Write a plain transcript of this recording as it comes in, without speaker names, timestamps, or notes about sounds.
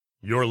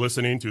You're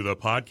listening to the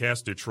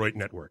Podcast Detroit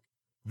Network.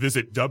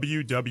 Visit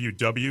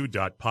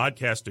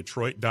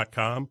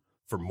www.podcastdetroit.com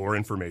for more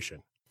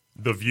information.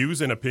 The views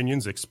and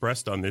opinions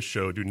expressed on this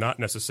show do not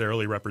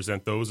necessarily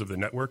represent those of the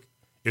network,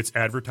 its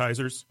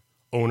advertisers,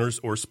 owners,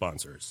 or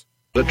sponsors.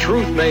 The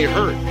truth may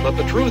hurt, but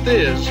the truth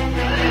is,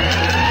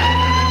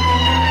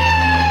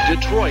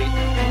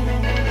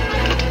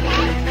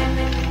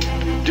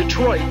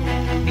 Detroit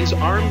is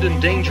armed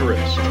and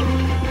dangerous.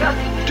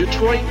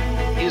 Detroit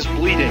is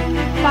bleeding.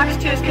 Fox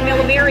 2's Camille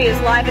Amiri is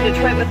live in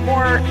Detroit with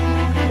more.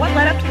 What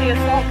led up to the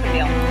assault,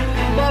 Camille?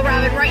 Well,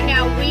 Robin, right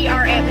now we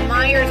are at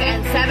Myers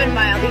and 7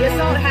 Mile. The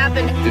assault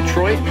happened.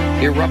 Detroit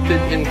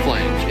erupted in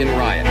flames, in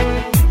riot.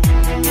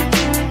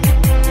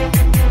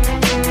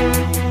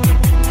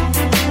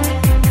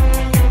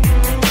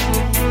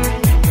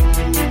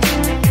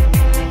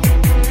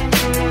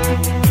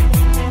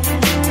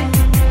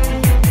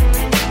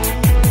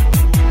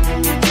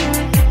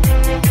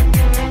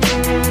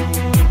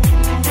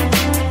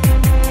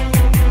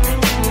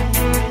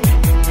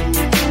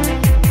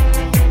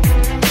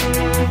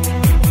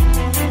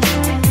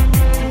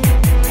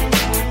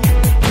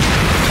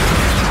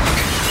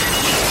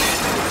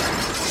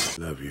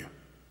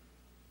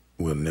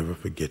 We'll never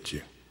forget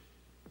you.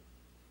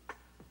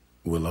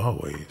 We'll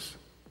always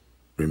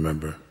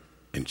remember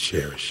and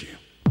cherish you.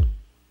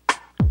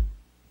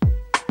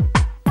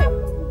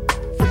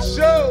 For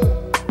sure.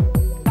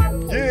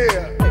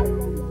 Yeah.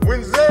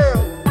 Winzel,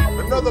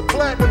 another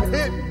platinum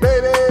hit,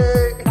 baby.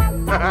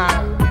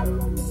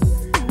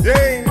 You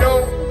ain't know.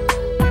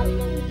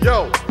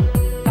 Yo,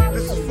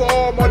 this is for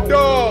all my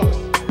dogs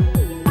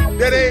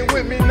that ain't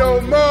with me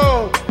no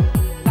more.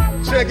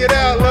 Check it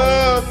out,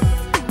 love.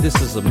 This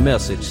is a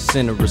message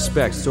sending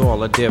respects to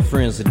all our dear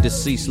friends and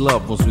deceased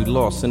loved ones we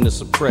lost in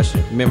this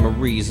oppression.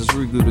 Memories as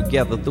we grew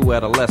together through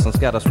adolescence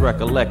got us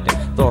recollecting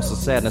thoughts of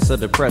sadness or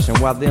depression.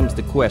 While them's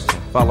the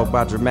question, followed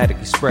by dramatic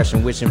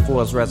expression, wishing for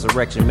his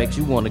resurrection makes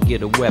you want to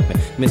get a weapon.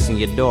 Missing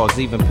your dogs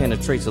even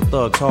penetrates a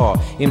thug's heart.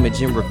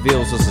 Imaging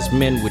reveals us as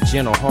men with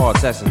gentle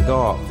hearts, asking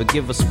God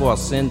forgive us for our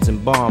sins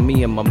and bond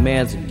me and my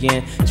mans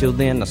again. Till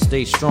then I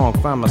stay strong,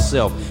 find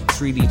myself,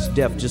 treat each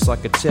death just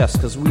like a test,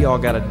 cause we all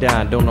gotta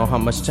die and don't know how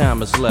much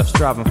time is left.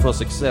 Striving for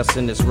success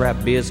in this rap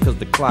biz, cause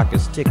the clock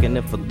is ticking.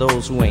 And for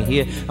those who ain't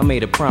here, I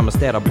made a promise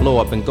that I'll blow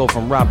up and go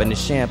from robbing to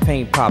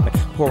champagne popping,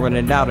 pouring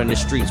it out in the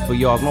streets for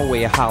y'all. My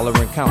way of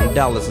hollering, counting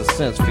dollars and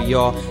cents for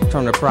y'all.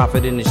 Turn the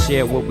profit in and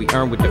share what we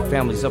earn with the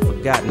families of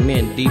forgotten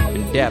men deep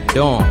and dapped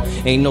on.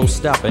 Ain't no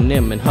stopping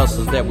them and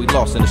hustlers that we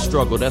lost in the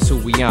struggle, that's who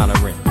we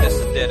honoring. This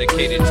is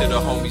dedicated to the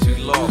homies we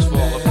lost, for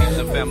all the peeps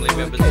and family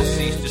members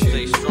deceased. To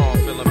stay strong,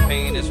 feeling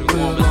pain as we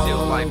warm, but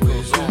still life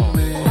goes on.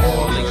 For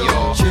all of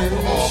y'all,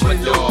 for all my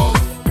dogs.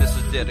 This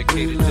is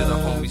dedicated to the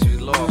homies we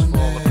lost, for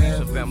all the peeps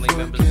and family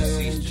members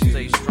deceased. To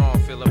stay strong,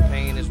 feeling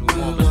pain as we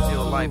warm, but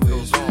still life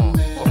goes on.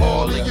 For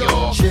all of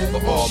y'all,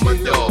 for all my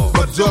dogs.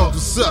 My dog,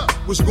 what's up?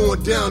 What's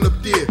going down up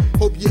there?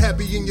 Hope you're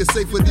happy and you're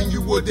safer than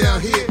you were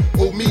down here.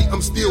 Oh, me,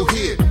 I'm still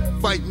here,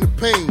 fighting the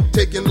pain,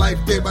 taking life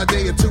day by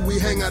day until we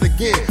hang out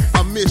again.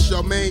 I miss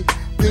y'all, man.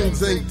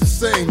 Things ain't the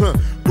same, huh?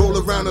 Roll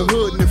around the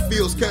hood and it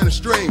feels kinda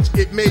strange.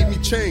 It made me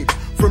change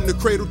from the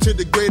cradle to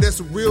the grave,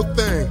 that's a real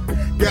thing.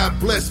 God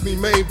bless me,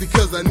 man,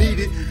 because I need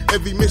it.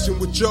 Every mission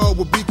with y'all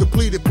will be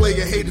completed.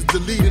 Player haters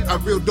deleted. Our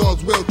real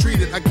dogs well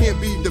treated. I can't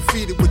be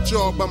defeated with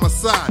y'all by my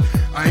side.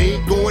 I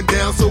ain't going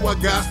down, so I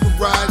got to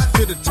rise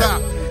to the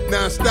top.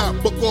 Non-stop,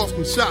 buck off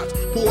some shots.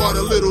 Pour out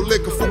a little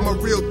liquor for my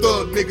real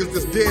thug niggas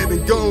that's dead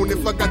and gone.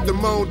 If I got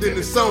them on, then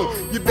it's on.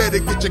 You better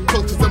get your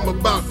coats, I'm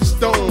about to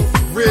stone.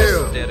 For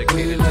real.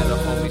 Dedicated to the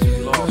homies we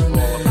lost, for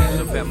all the peeps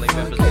and family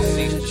members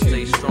deceased. To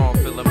stay strong,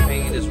 feeling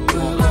pain as we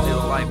warm, but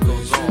still life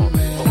goes on.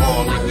 For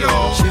all of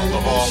y'all,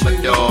 for all my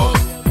dogs.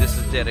 This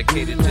is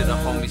dedicated to the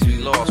homies we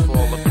lost, for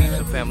all the peeps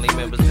and family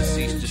members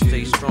deceased. To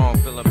stay strong,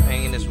 feeling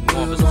pain as we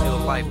warm, but still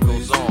life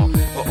goes on.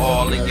 For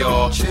all of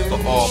y'all, for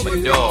all my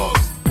dogs.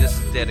 This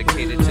is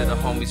dedicated to the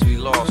homies we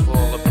lost, for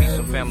all the peeps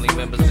and family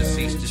members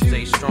deceased. To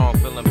stay strong,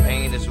 feeling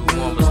pain as we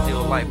warm, but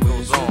still life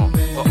goes on.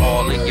 For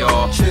all of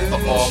y'all, for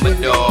all my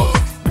dogs.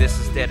 This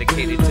is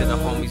dedicated to the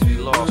homies we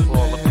lost, for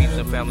all the peeps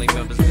and family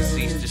members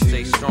deceased. To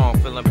stay strong,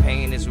 feeling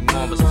pain as we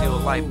warm, but still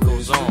life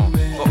goes on.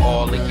 For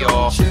all of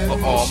y'all, for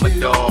all my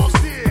dogs.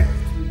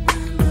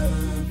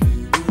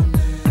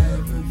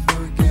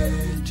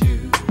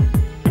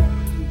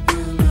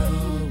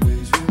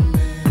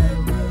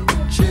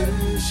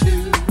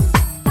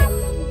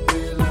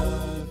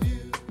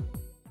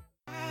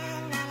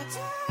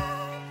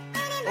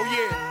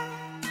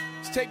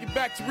 Take it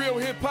back to real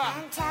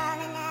hip-hop.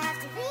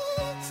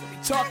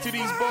 Talk to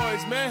these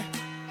boys, man.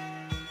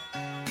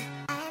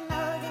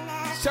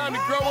 It's time to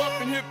grow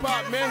up in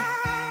hip-hop, man.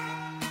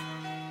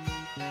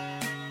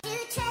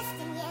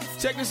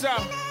 Check this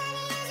out.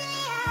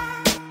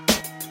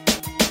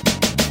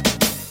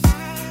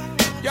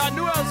 Y'all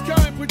knew I was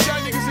coming, put y'all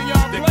niggas in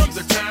y'all place. There comes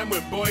a time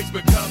when boys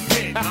become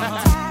men.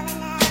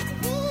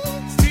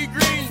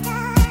 T-Green.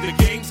 The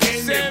game's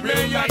in Sam, real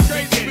man, y'all life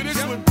crazy for begins.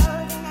 this one.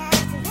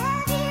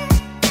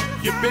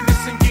 Your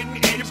business and getting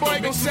in. Your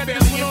boy gon' set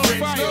this one on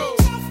fire.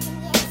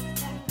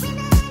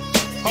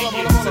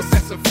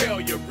 success or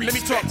failure. Let me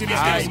talk to this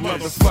guy, guy,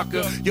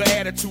 motherfucker. Your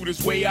attitude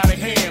is way out of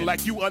hand,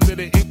 like you under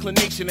the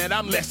inclination that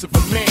I'm less of a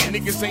man.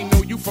 Niggas ain't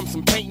know you from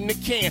some paint in the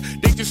can.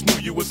 They just knew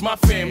you was my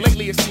fam.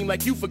 Lately it seemed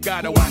like you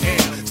forgot who I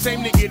am.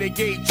 Same nigga that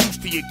gave juice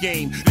to your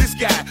game. This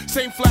guy,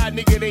 same fly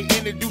nigga they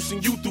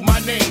introducing you through my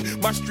name.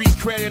 My street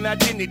credit and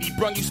identity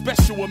brung you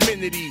special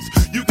amenities.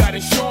 You got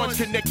insurance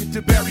connected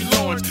to Barry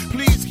Lawrence.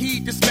 Please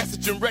heed this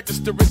message and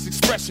register its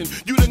expression.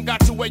 You done got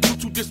to where you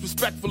too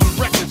disrespectful and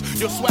reckless.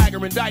 Your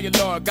swagger and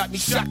dialogue got me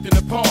shocked and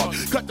appalled.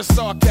 Cut the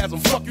sarcasm,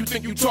 fuck you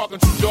think you talking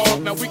to,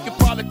 dog. Now we can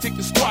politic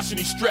and squash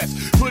any stress.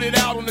 Put it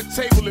out on the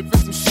table if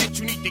it's some shit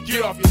you need to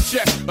get off your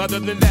chest. Other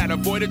than that,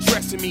 avoid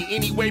addressing me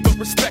anyway but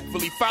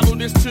respectfully. Follow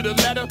this to the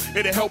letter,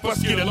 it'll help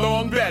us get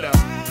along better.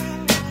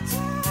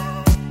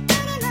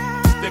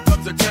 There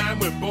comes a time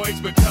when boys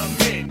become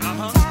men.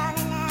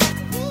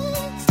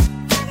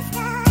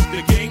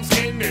 The game's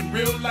in and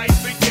real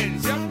life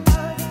begins. Yep.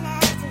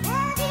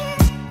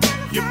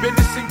 Your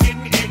business and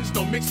getting ends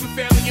don't mix with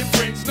family and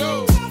friends.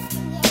 No.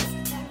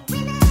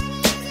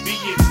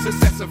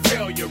 Success or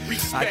failure,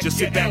 respect. I just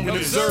sit back and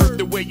observe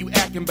the way you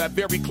acting by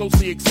very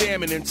closely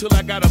examining until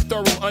I got a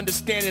thorough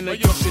understanding of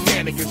your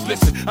shenanigans.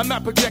 Listen, I'm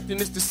not projecting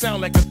this to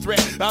sound like a threat.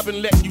 I've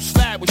been letting you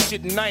slide with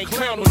shit and I ain't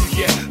clown on you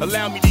yet.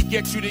 Allow me to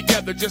get you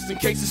together just in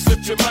case it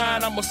slipped your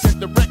mind. I'ma set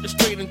the record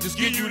straight and just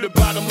give you the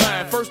bottom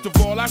line. First of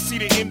all, I see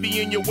the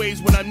envy in your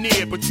ways when I'm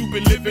near, but you've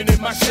been living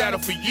in my shadow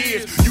for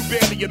years. You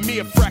barely a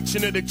mere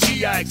fraction of the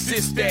G I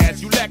exist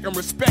as. You lacking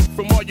respect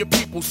from all your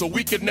people, so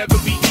we could never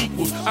be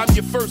equals. I'm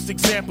your first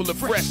example of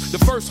fresh. The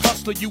first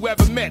hustler you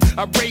ever met.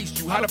 I raised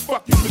you, how the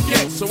fuck you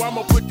forget? So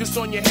I'ma put this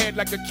on your head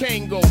like a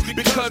Kango.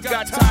 Because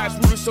got ties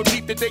rooted so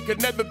deep that they could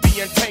never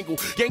be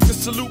entangled. Gangsters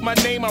salute my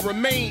name, I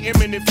remain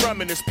eminent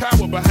from it. There's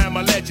power behind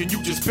my legend,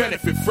 you just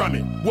benefit from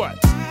it. What?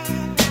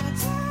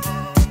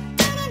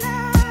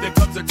 There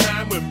comes a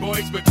time when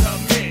boys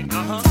become men.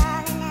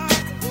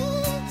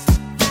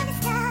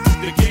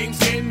 The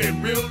game's in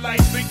and real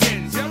life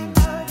begins. Yep.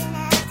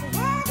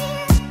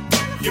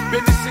 Your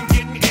business and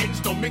getting ends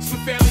don't mix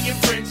with family and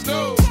friends.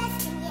 No.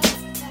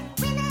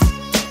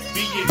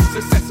 Be it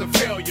success or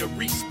failure,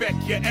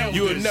 respect your elders.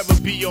 You'll never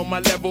be on my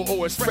level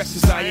or as fresh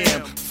as I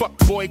am. Fuck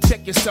boy,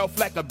 check yourself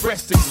like a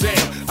breast exam.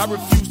 I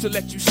refuse to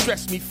let you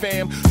stress me,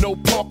 fam. No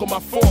pork on my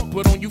fork,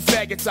 but on you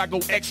faggots I go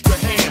extra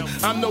ham.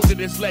 I'm known that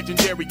it's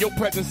legendary, your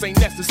presence ain't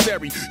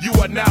necessary. You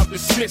are now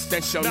dismissed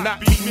and shall not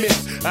be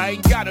missed. I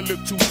ain't gotta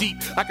look too deep,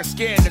 I can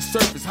scan the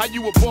surface. How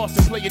you a boss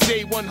and play your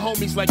day one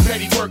homies like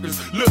petty workers?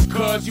 Look,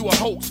 cuz you a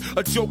hoax,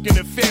 a joke and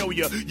a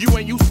failure. You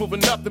ain't useful for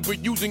nothing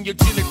but using your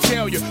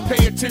genitalia.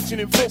 Pay attention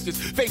and focus.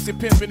 Face it,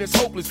 pimpin' is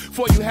hopeless.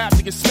 For you have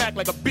to get smacked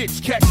like a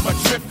bitch. Catch my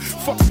drift.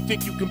 Fuck you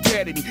think you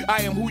compare to me.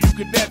 I am who you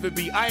could never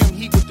be. I am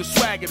he with the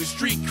swagger, the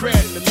street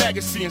cred, and the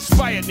legacy.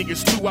 Inspired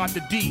niggas throughout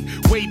the D.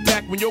 Way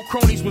back when your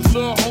cronies was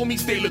little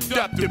homies, they looked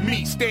up to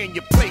me. Stay in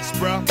your place,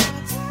 bruh.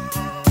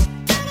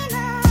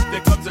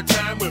 There comes a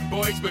time when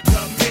boys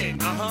become men.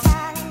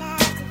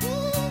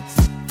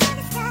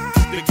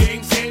 The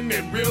game's in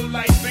and real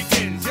life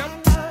begins. Yep.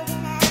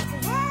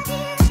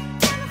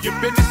 Your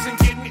business and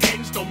getting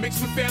ends don't mix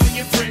with family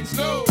and friends.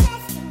 No.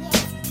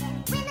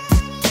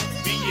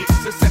 Be it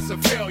success or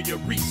failure,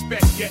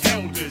 respect your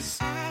elders.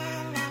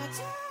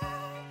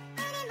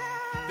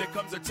 There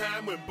comes a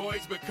time when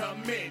boys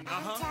become men.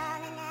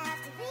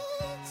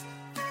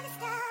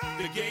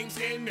 The game's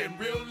in and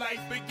real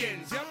life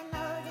begins. Yep.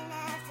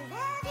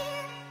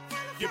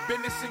 Your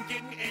business and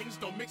getting ends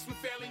don't mix with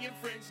family and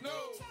friends. No.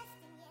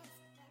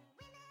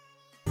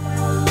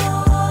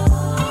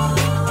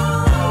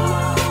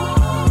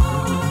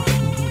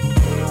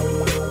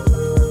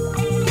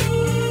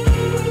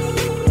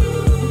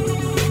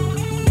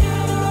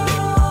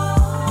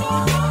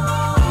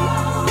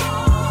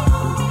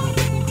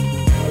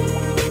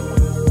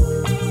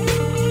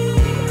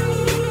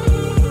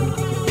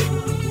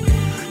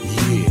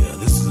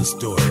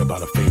 Story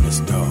about a famous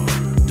dog,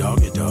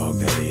 Doggy Dog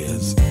that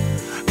is.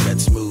 That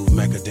smooth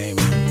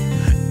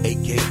macadamia,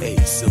 aka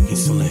Silky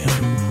Slim,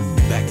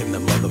 back in the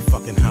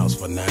motherfucking house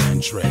for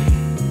 9 Trey.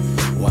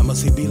 Why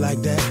must he be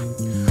like that?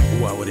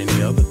 Why would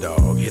any other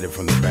dog hit it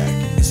from the back?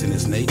 It's in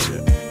his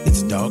nature.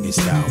 It's doggy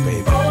style,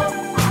 baby.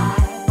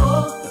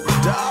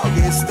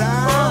 Doggy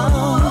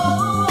style.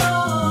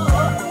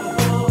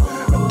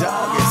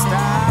 Doggy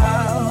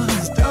style.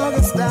 It's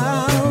doggy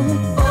style.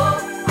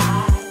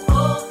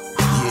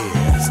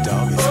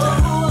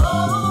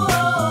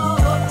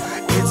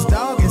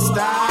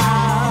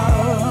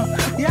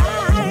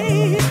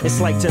 It's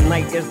like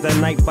tonight is the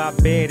night by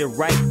bed and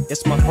right.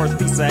 It's my first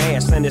piece of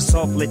ass and it's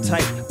awfully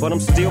tight. But I'm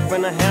still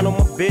finna handle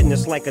my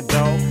business like a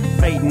dog.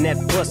 Fading that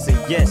pussy,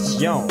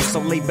 yes, yo. So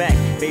lay back,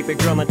 baby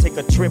girl, and take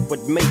a trip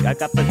with me. I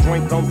got the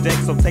drink on deck,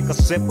 so take a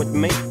sip with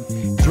me.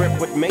 Drip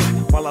with me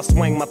while I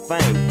swing my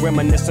thing.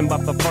 Reminiscing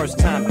about the first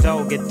time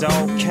Doggy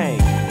Dog came.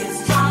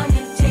 It's time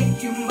to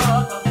take you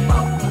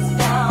motherfuckers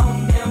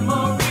down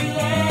memory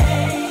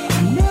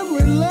lane.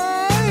 Memory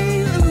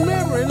lane,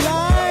 memory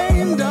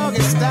lane,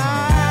 doggy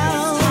style.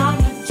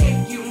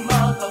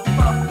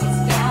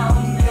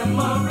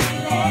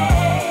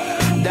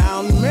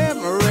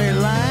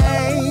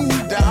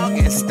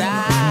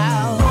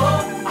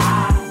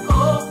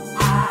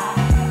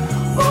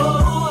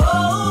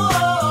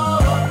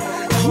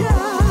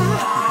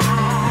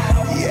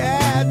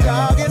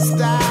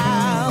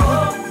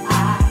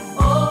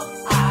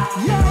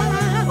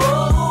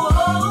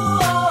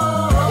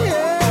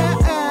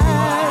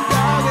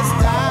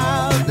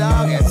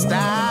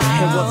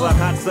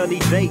 sunny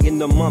day in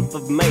the month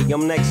of May.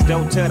 I'm next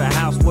door to the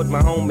house with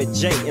my homie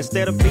Jay.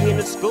 Instead of being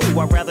at school,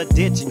 I'd rather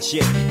ditch and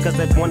shit. Cause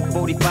at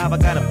 1:45 I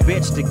got a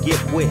bitch to get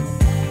with.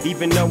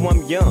 Even though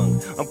I'm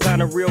young, I'm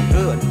kinda real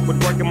good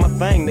with working my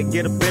thing to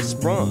get a bitch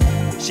sprung.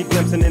 She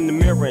glimpsing in the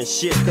mirror and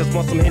shit. Cause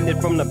once I'm hitting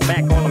it from the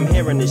back, all I'm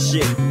hearing is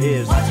shit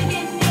is Once you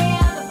get near,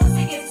 the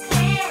pussy gets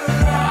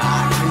clearer. I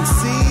can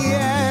see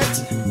it.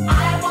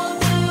 I will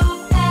do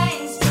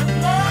things to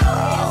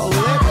blow your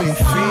Let me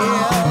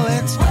feel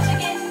it. Once you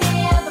get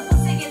near, the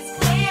pussy gets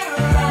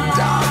clearer.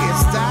 Doggy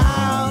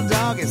style,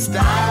 doggy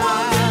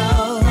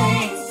style.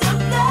 Things to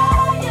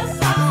blow your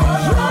soul.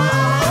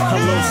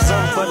 hello,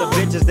 son, for the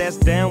bitches that's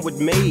down with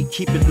me.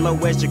 Keep it low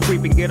as you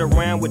creep and get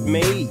around with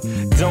me.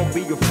 Don't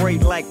be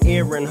afraid like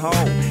Aaron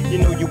Hall. You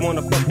know you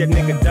wanna fuck that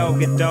nigga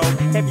dog at dog.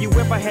 Have you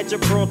ever had your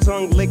girl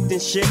tongue licked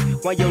and shit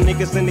while your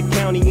niggas in the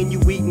county and you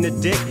eating a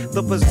dick?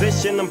 The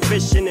position I'm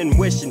fishing and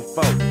wishing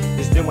for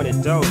is doing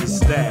it doggy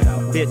style.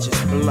 Bitches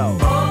blow.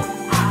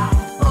 Oh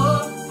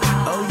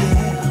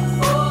yeah.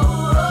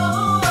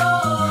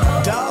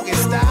 Doggy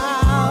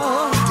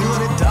style. Do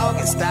it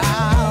doggy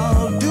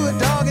style. Do it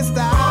doggy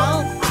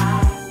style.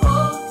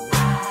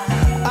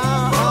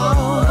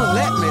 Oh,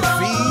 let me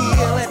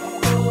feel it.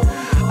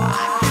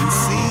 I can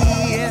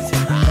see it.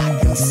 I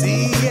can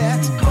see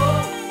it.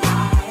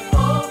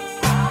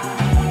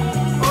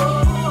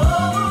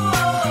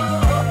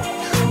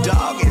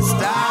 Doggy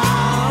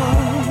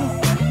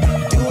style.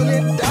 Doing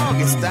it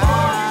doggy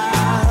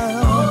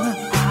style.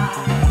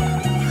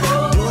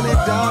 Doing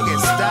it doggy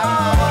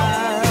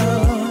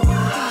style.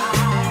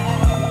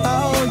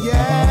 Oh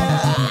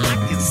yeah,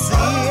 I can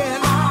see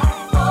it.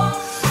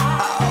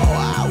 Oh,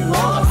 I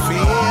wanna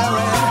feel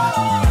it.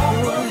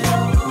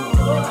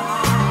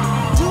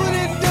 Doing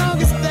it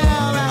doggy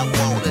style, I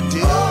wanna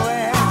do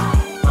it.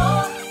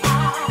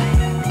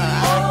 I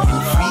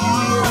can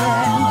feel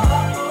it.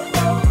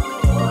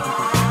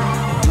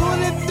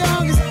 Doing it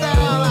doggy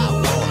style, I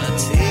wanna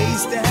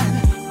taste it.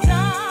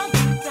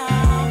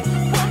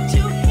 Won't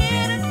you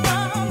hit it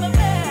from the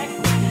back?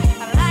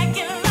 I like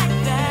it like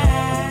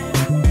that.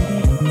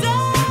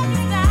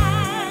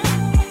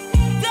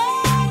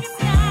 Dog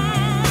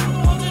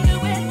style, won't you do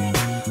it?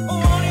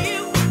 Won't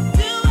you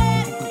do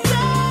it,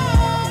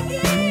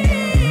 doggy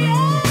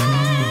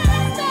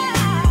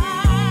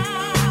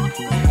style?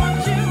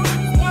 Won't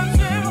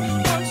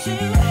you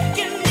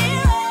give me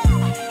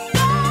love?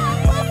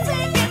 Dog,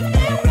 take it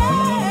me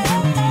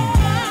right.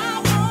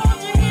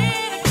 Won't you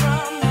hit it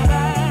from the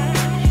back?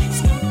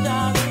 Snoop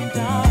Doggy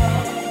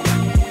Dogg.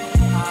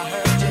 I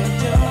heard you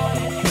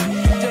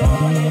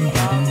doing it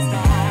dog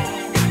style.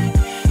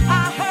 I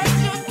heard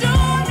you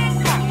doing it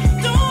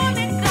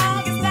doggy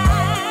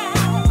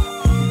style.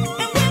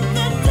 And with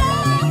the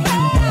dog,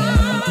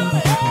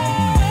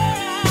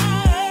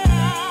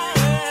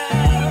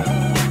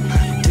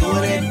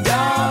 Doing it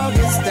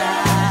doggy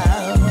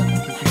style.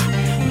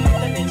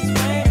 nothing is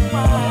very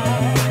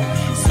wide.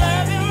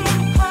 Serving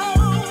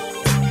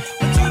hoes,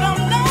 but you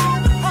don't know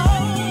the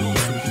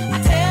hoes. I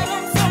tell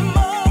them some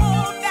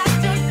more that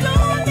you're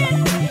doing it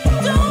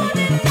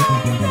doggy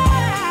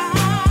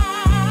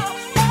style.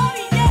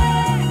 Oh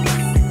yeah,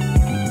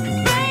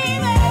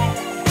 baby,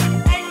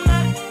 ain't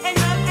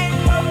nothing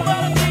but a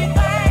big thing,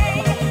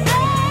 baby.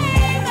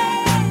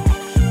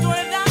 Doing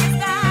it doggy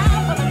style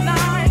for the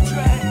night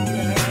train.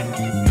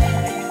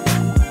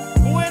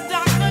 With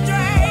Dr.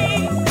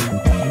 Dre,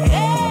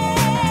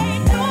 hey,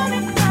 doing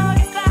it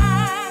doggy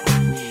style,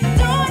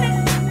 doing it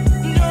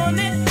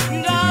doggy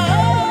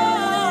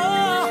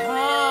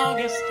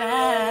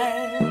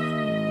style.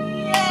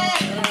 Yeah.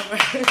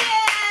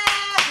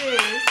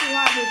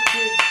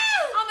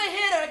 I'm a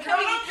hitter.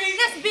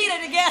 Let's beat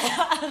it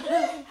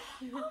together.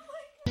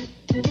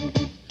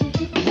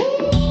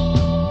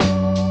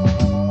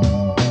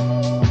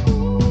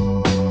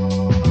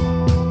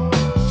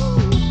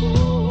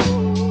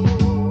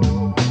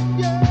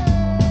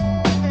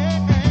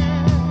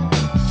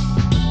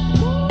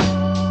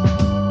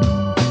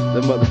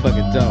 The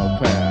motherfucking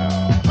dog pound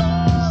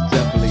is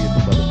definitely in the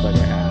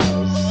motherfucking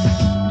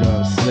house. You know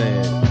what I'm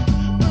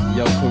saying?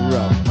 Yo,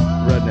 Corrupt,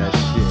 run that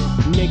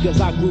shit.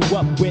 Niggas I grew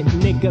up with,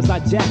 niggas I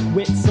jack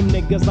with, some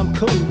niggas I'm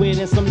cool with,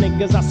 and some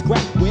niggas I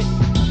scrap with.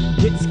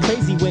 Gets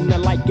crazy when the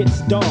light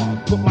gets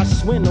dark. Put my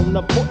Schwinn on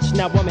the porch,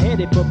 now I'm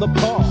headed for the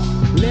bar.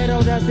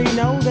 Little does he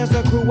know there's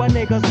a crew of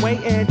niggas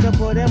waiting to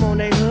put him on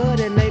their hood,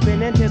 and they've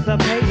been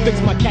anticipating. Fix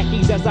my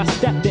khakis as I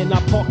stepped in, I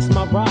parks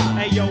my ride.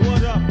 Hey yo,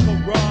 what up,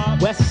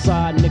 Corrupt? West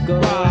side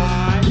nigga,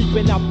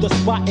 peeping out the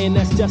spot, and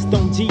that's just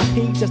on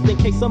GP. Just in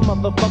case some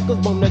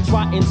motherfuckers wanna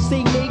try and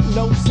see me.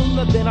 No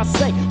sooner than I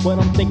say what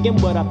I'm thinking,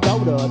 what I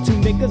thought of. Two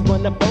niggas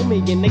run up on me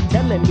and they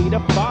telling me to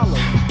follow.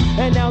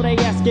 And now they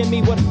asking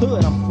me what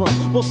hood I'm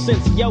from. Well,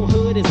 since your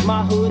hood is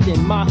my hood,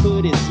 then my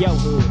hood is your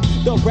hood.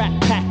 The Rat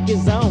Pack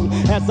is on.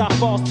 As I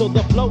fall to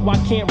the floor, I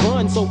can't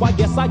run, so I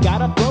guess I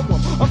gotta throw them.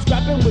 I'm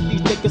scrapping with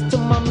these niggas till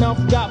my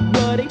mouth got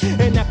bloody.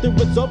 And after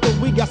it's over,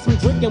 we got some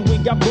drinking, we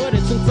got buddy.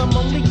 Since I'm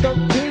only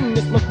 13,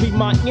 this must be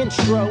my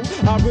intro.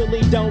 I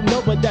really don't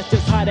know, but that's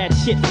just how that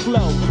shit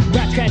flow.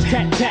 Rat tat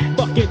tat tat,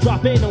 fuck it,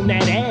 drop in on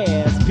that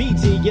ass.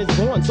 PG is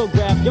born, so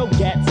grab your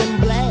gats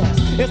and blast.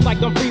 It's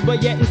like I'm free,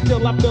 but yet and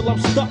still I feel I'm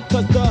stuck.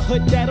 Cause the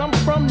hood that I'm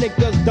from,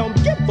 niggas don't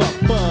give a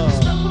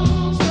fuck.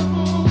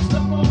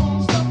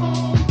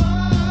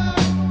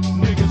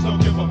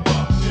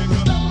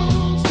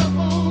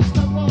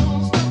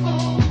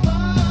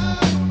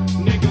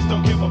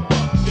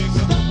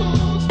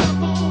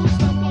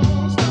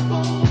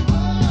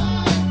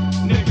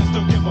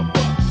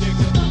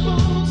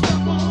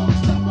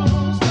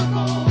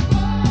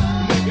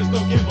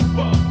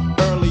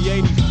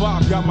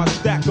 Got my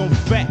stack on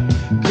fat,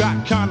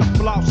 got kinda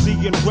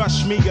flossy and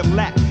rush me a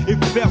lap.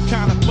 It felt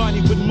kinda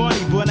funny with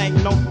money, but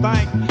ain't no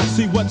thing.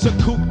 See what's a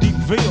coupe de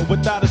ville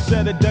without a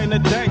set of day to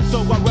day.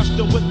 So I rushed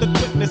him with the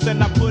quickness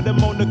and I put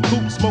him on the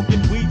coupe,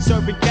 smoking weed,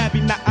 serving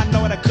cabbie. Now I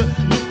know that I couldn't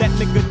loot that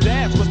nigga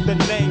Daz was the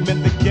name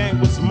and the gang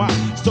was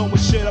mine. Stowing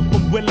shit up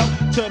from Willow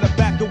to the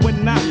back of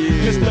one night.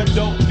 Mr.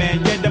 Dope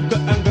Man, yeah, them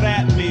couldn't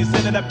grab me.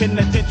 Sent it up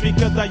penitentiary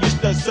cause I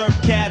used to serve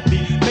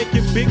cabbie.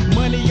 Making big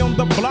money on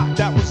the block,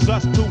 that was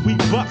us till we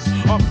bust.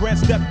 Our brand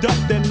stepped up,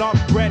 then our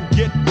brand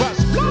get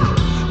rushed.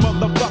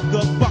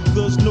 Motherfuckers,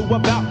 fuckers knew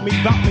about me,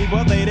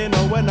 but they didn't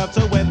know enough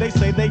to when they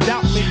say they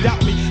doubt me.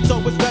 So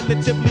it's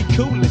relatively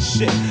cool as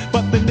shit.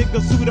 But the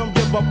niggas who don't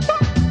give a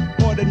fuck,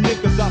 or the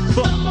niggas I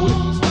fuck with.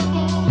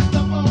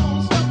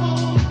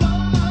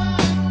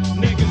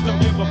 Niggas don't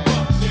give a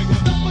fuck, nigga.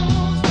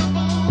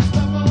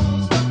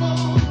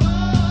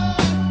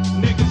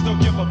 Niggas don't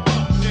give a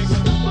fuck, nigga.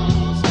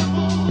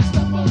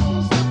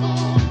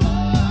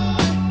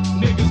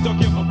 Niggas don't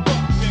give a fuck.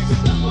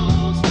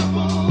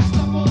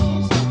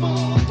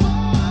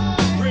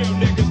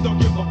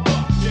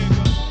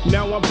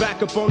 Now I'm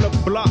back up on the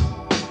block,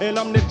 and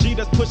I'm the G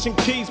that's pushing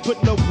keys,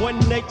 putting the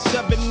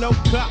 187 no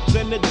cops,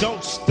 and it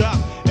don't stop,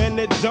 and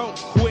it don't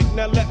quit.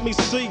 Now let me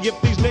see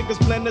if these niggas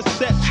plan to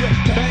set trip.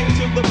 Bang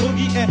to the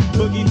boogie and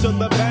boogie to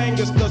the bang.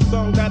 It's the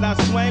song that I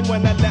swing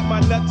when I let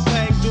my nuts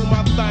hang. Do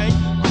my thing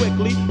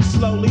quickly,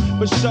 slowly,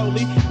 but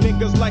surely.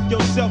 Niggas like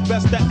yourself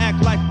best to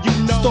act like you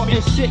know.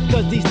 Starting shit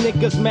cause these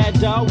niggas mad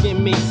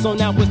dogging me. So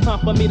now it's time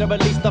for me to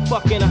release the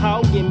fucking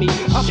hog in me.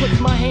 I put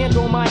my hand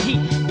on my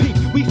heat, peep,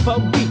 we 4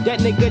 deep. That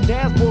nigga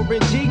Daz,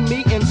 Warren G,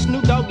 me and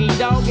Snoop Doggy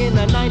Dogg in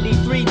a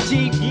 93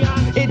 Jeep.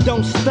 It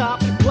don't stop,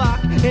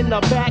 Glock in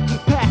the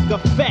backpack, a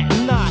fat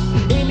knot.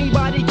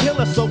 Anybody kill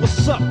us, so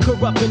what's up,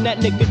 corrupting that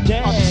nigga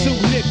Daz? I'm 2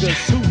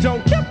 niggas who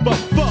don't give a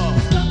fuck.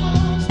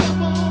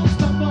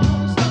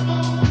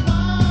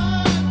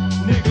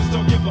 Niggas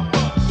don't give a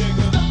fuck,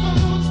 nigga.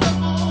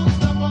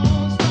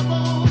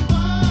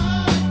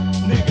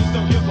 Niggas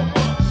don't give a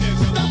fuck,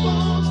 nigga.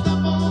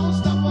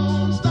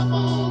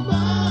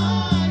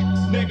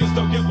 Niggas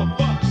don't give a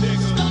fuck,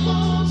 nigga.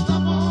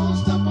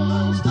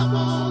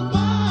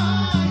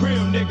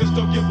 Real niggas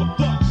don't give a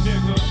fuck,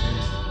 nigga.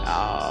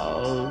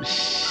 Oh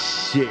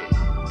shit.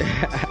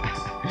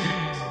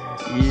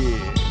 Yeah.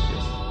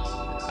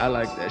 I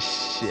like that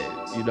shit.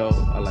 You know,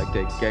 I like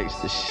that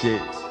gangster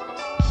shit.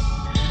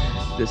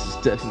 This is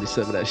definitely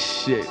some of that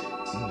shit.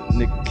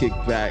 Nigga kick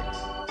back,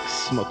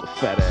 smoke a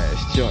fat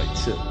ass joint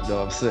too, you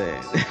know what I'm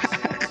saying?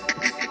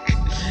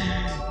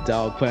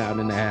 Dog Pound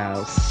in the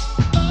house.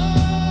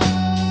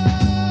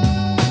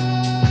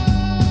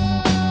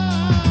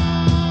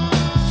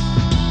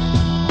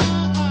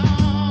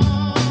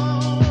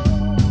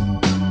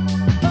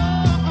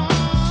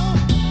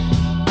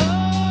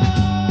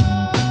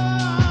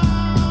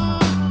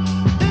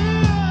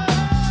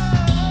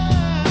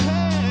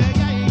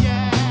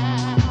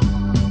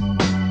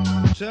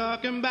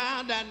 Talking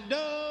about that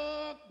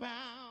dog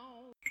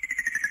pound.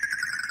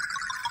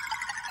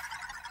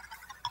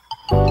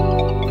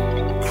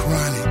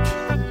 Chronic.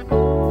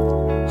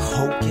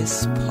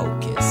 Hocus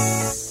Pocus.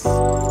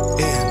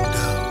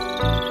 Endo.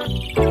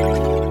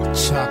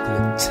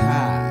 Chocolate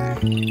tie.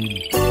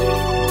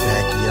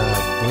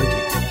 Backyard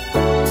boogie.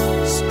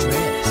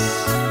 Stress.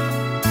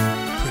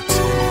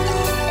 Pretend.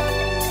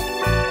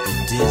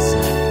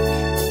 Dizzy.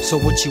 So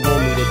what you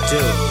want me to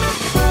do?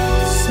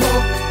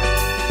 Smoke.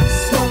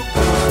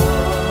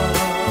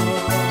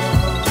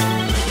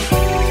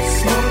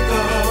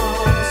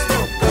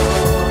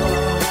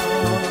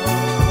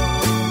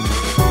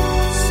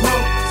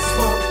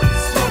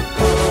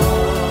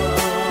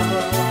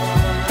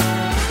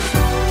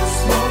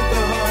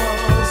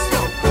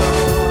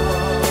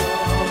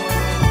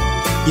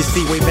 You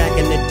see, way back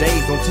in the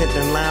days on 10th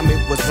and Lime, it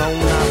was on.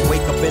 I'd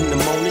wake up in the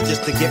morning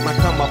just to get my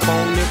come up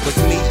on. It was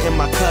me and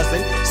my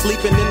cousin,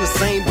 sleeping in the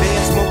same bed,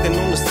 smoking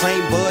on the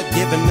same bud,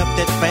 giving up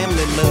that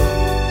family love.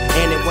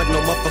 And it wasn't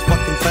no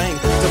motherfucking thing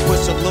to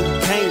push a little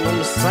cane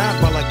on the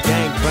side while I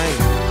gang bang.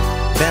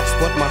 That's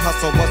what my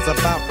hustle was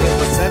about. It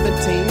was 17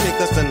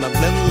 niggas in a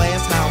little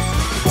ass house,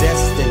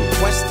 destined,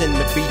 questioned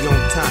to be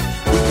on top.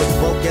 We was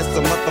broke as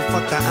a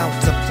motherfucker out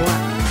to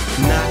plot,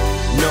 not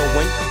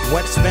knowing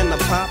what's finna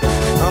pop.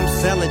 I'm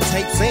selling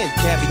tapes and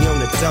cabbie on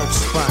the dope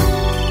spot.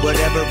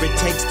 Whatever it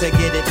takes to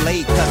get it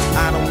laid, cause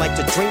I don't like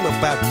to dream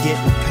about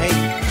getting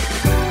paid.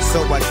 So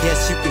I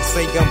guess you can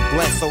say I'm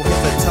blessed. So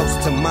here's a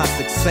toast to my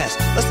success.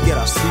 Let's get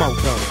our smoke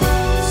on.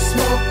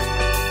 Smoke,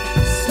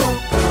 smoke.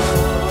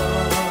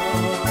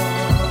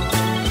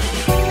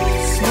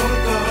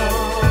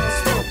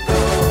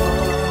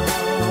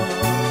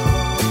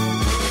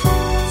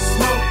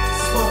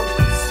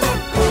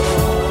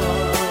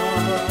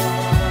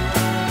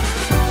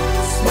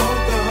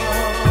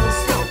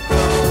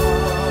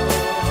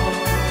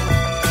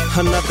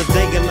 Another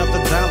day,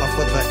 another dollar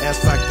for the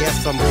S. I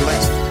guess I'm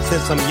blessed.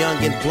 Since I'm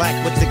young and black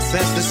with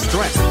excessive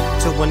stress.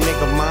 To a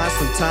nigga mind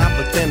sometime,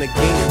 but then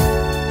again,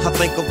 I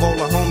think of all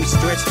the homies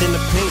stretched in the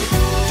pen.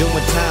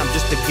 Doing time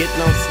just to get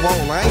no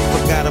swole. I ain't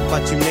forgot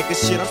about you niggas,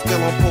 shit, I'm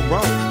still on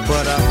parole.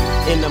 But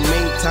in the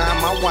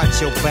meantime, I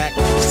watch your back.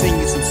 Send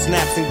you some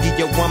snaps and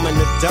give your woman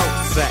a dope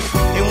sack.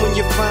 And when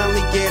you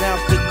finally get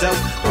out the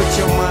dope, put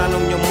your mind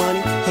on your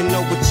money and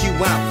know what you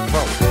out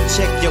for.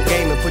 Check your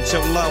game and put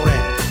your load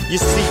down. You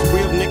see,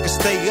 real niggas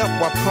stay up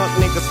while punk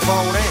niggas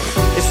fall down.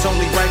 It's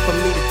only right for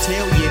me to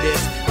tell you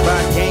this.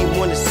 Buy game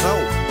when it's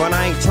sold, but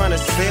I ain't trying to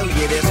sell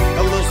you this.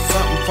 A little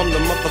something from the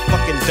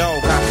motherfucking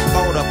dog. I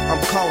hold up,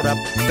 I'm caught up,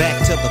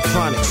 back to the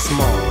chronic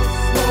smoke.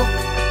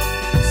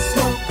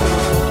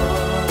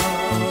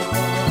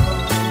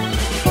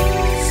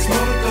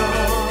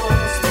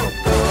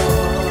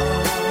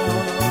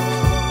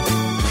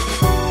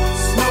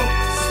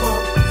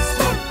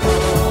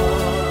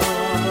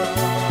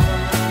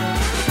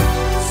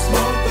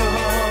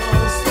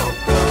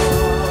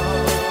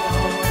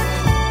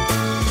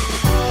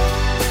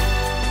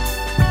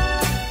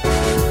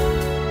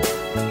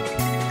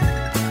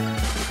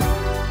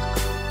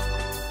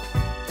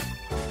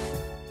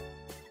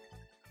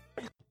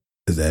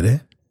 Is that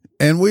it?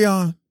 And we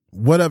on.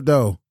 What up,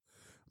 though?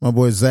 My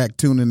boy Zach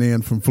tuning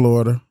in from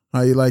Florida.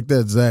 How you like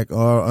that, Zach?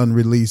 Our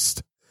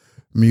unreleased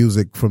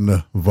music from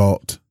the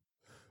vault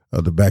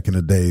of the back in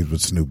the days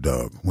with Snoop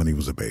Dogg when he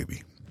was a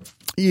baby.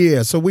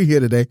 Yeah, so we here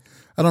today.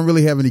 I don't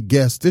really have any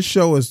guests. This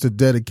show is to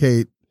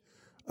dedicate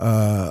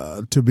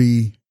to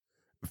be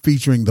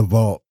featuring the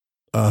vault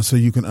so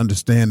you can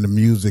understand the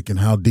music and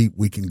how deep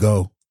we can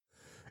go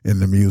in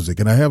the music.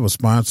 And I have a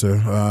sponsor.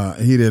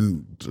 He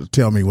didn't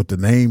tell me what the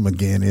name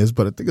again is,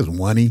 but I think it's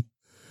Oney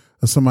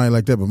or somebody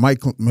like that. But Mike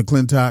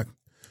McClintock,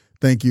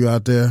 thank you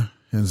out there.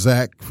 And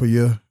Zach, for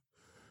your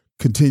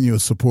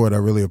continuous support. I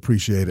really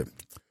appreciate it.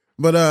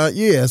 But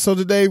yeah, so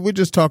today we're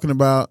just talking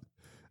about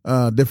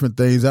different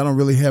things. I don't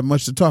really have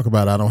much to talk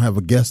about. I don't have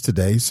a guest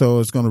today,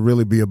 so it's going to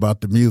really be about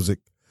the music.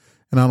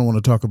 And I don't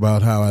want to talk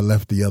about how I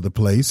left the other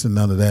place, and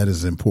none of that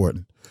is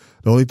important.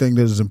 The only thing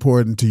that is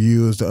important to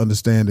you is to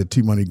understand that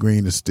T-Money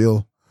Green is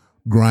still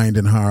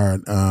grinding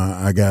hard.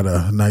 I got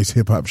a nice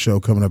hip-hop show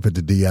coming up at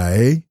the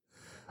DIA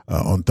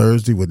on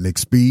Thursday with Nick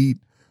Speed.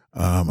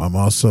 I'm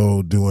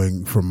also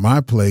doing, from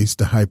my place,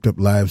 the Hyped Up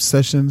Live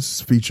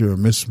Sessions, feature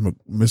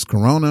Miss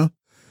Corona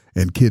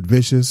and Kid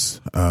Vicious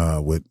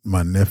with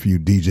my nephew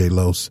DJ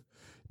Los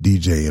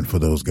DJing for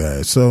those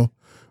guys. So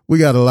we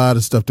got a lot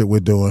of stuff that we're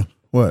doing.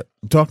 What?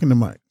 I'm talking to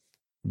Mike.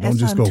 Don't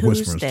just go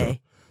whispering stuff.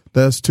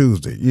 That's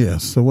Tuesday.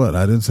 Yes. So what?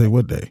 I didn't say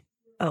what day.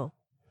 Oh,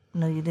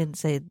 no, you didn't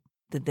say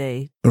the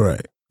day. All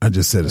right. I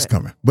just said it's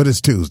coming, but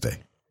it's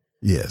Tuesday.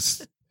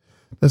 Yes.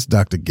 That's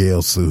Dr.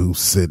 Gail Sue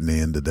sitting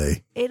in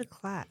today. 8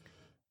 o'clock.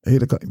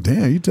 8 o'clock.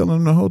 Damn, you telling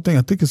them the whole thing.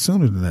 I think it's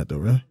sooner than that though,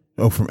 right?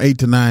 Oh, from 8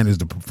 to 9 is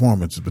the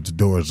performance, but the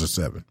doors are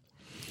 7.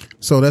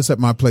 So that's at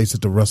my place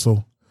at the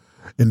Russell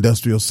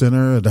Industrial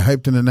Center, the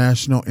Hyped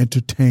International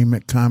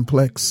Entertainment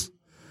Complex.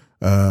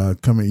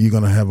 Coming, you're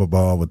going to have a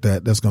ball with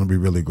that. That's going to be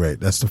really great.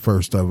 That's the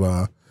first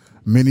of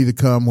many to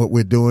come. What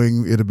we're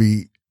doing, it'll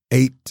be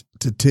 8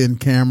 to 10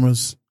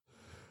 cameras,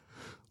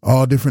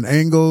 all different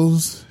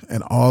angles,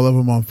 and all of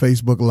them on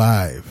Facebook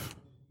Live.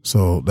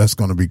 So that's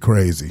going to be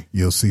crazy.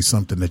 You'll see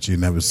something that you've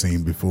never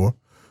seen before,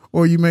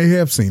 or you may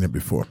have seen it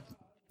before.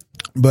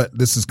 But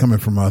this is coming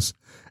from us,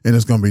 and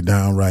it's going to be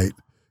downright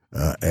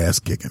ass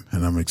kicking,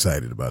 and I'm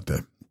excited about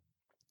that.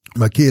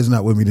 My kid's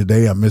not with me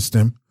today. I missed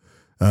him.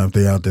 If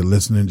they're out there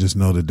listening, just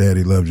know that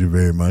Daddy loves you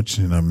very much,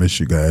 and I miss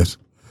you guys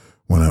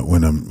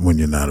when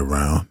you're not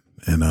around,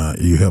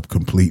 and you help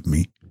complete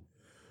me.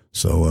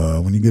 So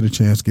when you get a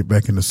chance, get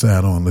back in the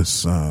saddle and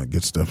let's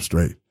get stuff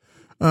straight.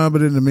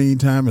 But in the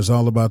meantime, it's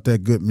all about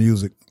that good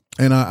music.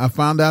 And I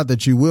found out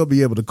that you will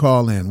be able to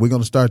call in. We're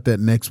going to start that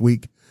next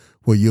week,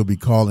 where you'll be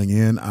calling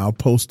in. I'll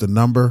post a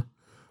number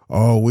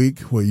all week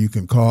where you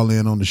can call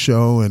in on the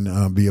show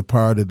and be a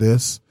part of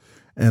this.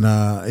 And,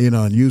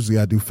 and usually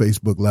I do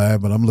Facebook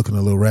Live, but I'm looking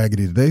a little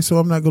raggedy today, so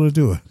I'm not going to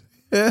do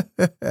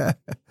it.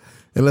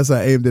 Unless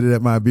I aimed it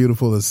at my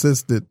beautiful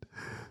assistant,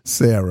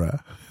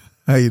 Sarah.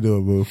 How you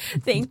doing, boo?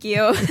 Thank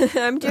you.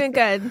 I'm doing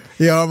good.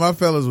 Yeah, all my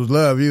fellas would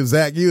love you.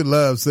 Zach, you'd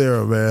love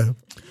Sarah, man.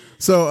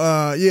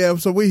 So,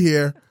 so we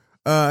here.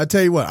 I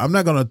tell you what, I'm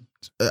going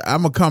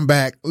to come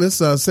back. Let's,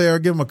 Sarah,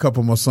 give them a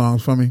couple more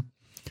songs for me,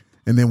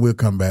 and then we'll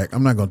come back.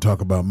 I'm not going to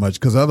talk about much,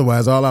 because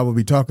otherwise all I will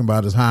be talking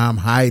about is how I'm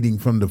hiding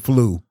from the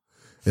flu.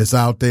 It's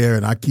out there,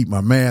 and I keep my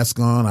mask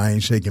on. I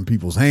ain't shaking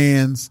people's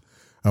hands.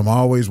 I'm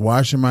always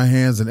washing my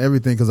hands and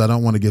everything because I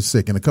don't want to get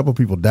sick. And a couple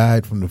people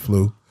died from the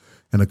flu.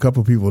 and a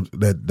couple people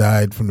that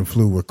died from the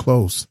flu were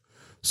close.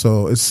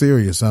 So it's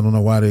serious. I don't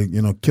know why they,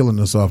 killing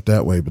us off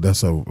that way, but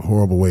that's a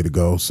horrible way to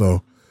go.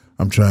 So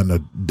I'm trying to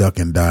duck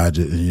and dodge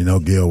it.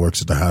 And, Gail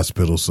works at the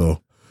hospital,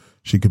 so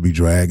she could be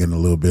dragging a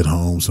little bit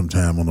home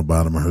sometime on the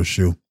bottom of her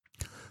shoe.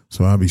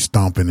 So I'll be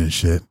stomping and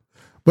shit.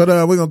 But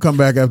we're going to come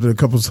back after a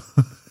couple.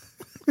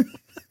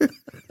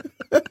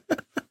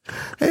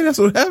 Hey, that's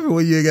what happened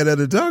when you ain't got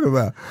nothing to talk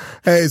about.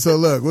 Hey, so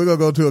look, we're going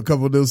to go to a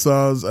couple new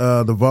songs.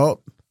 The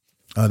Vault.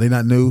 They're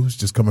not new. It's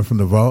just coming from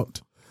the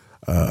Vault.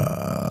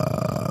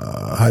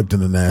 Hyped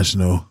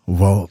International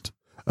Vault.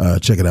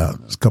 Check it out.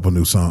 It's a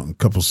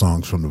couple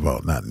songs from the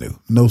Vault. Not new.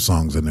 No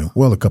songs are new.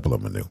 Well, a couple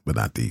of them are new, but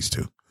not these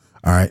two.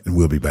 All right, and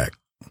we'll be back.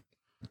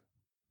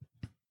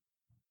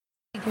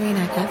 Green,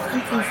 I got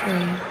something for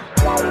you.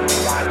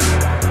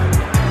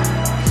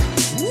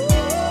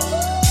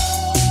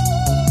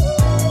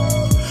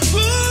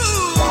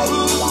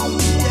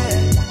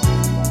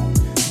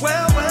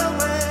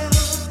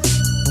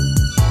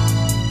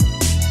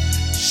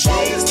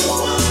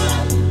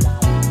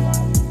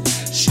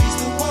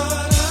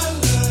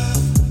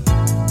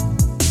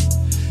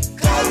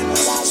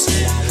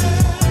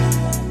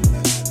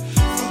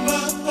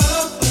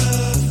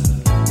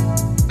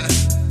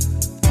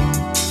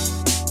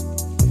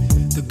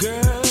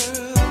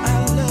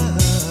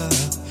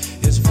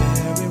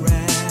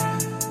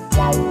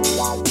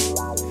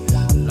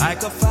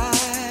 Like a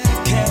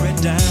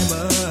 5-carat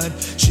diamond,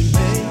 she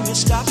made me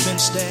stop and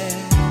stare.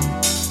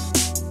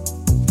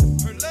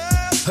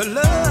 Her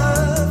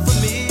love for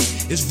me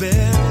is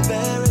very,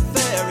 very,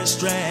 very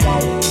strange.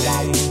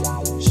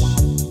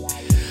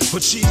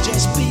 But she's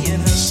just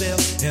being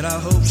herself, and I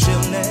hope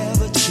she'll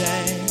never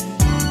change.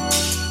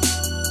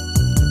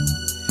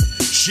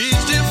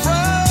 She's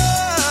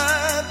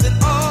different than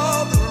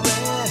all the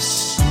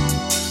rest.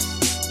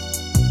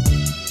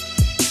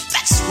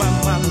 That's why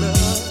my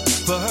love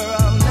for her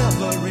I'll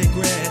never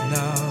regret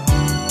now.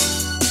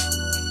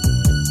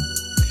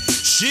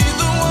 She's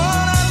the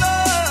one I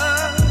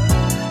love.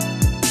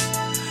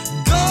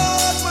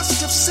 God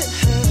must have sent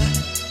her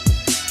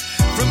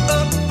from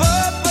up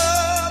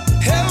above.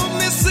 Help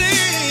me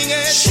sing,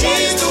 and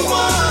she's the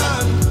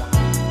one.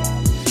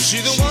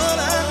 She's the one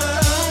I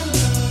love.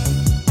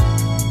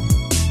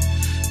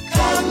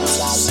 God must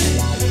have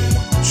sent her.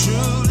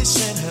 Truly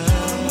sent her.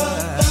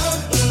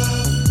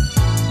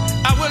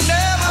 I will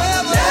never.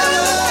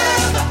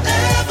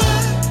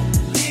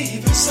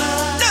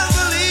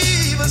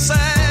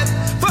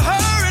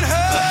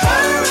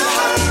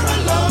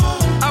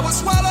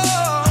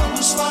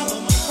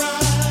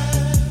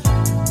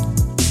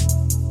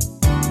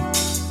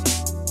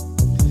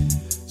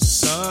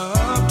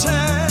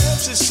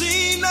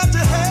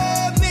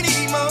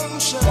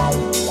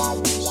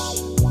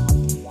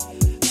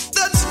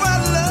 That's why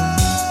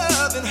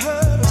love in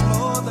her is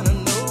more than a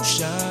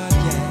notion,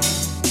 yeah.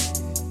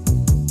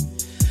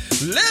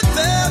 Let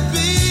there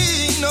be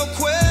no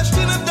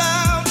question of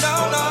doubt, no.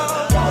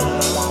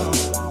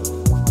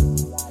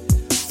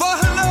 For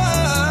her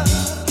love,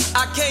 I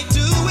can't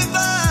do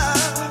without.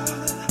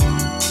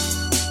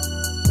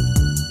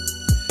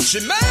 She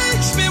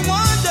makes me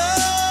wonder,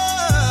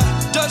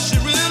 does she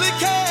really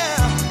care?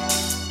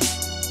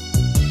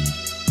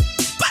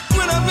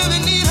 When I really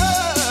need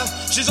her,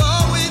 she's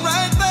always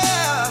right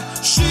there.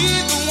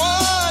 She's the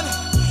one,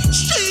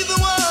 she's the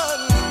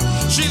one,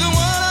 she's the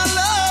one I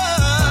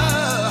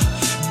love.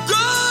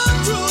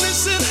 God truly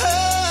sent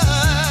her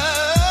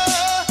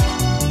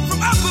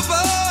from up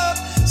above.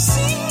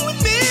 Sing with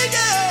me,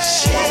 yeah.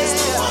 She's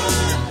the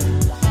one,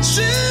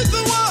 she's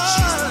the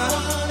one.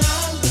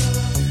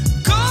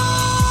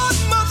 God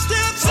must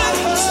have sent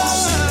her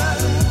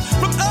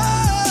from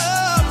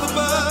up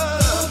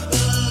above.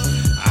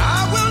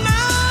 I will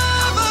never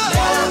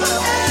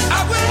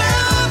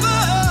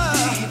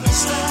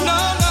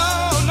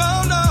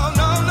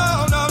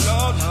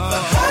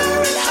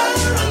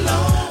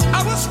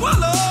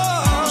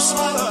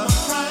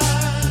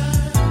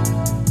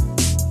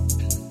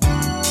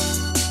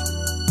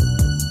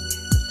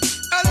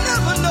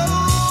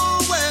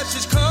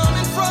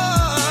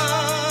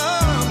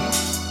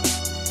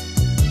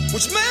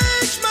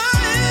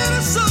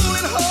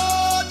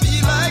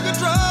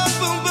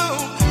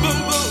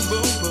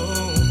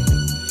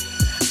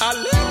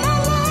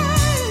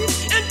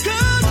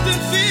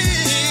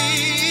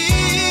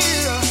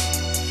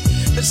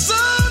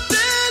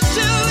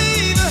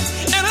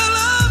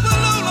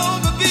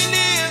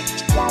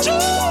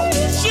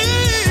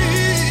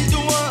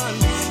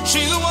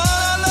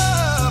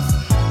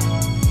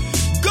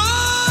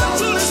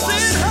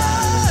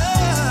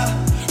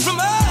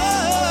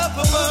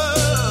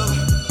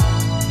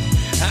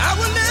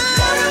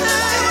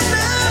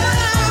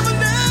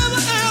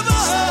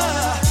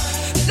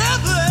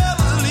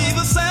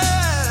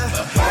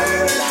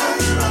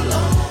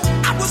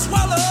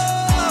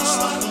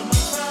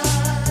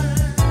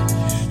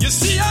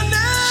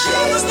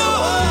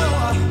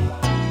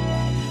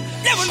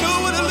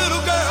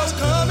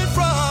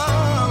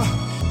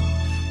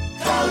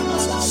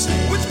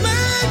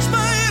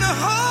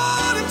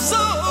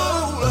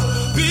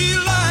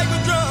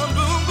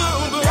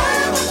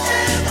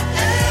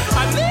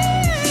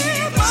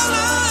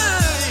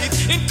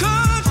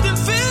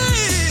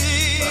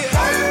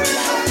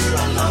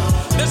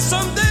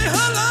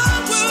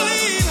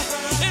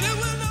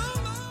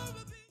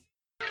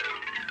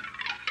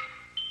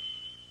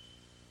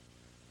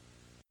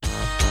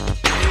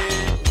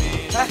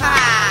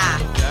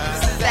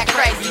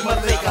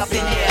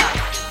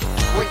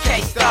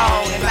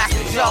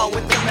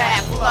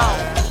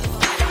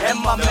and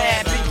my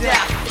man Big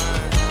Dap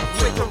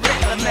with the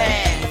Riddler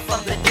Man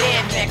from the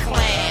Dead Man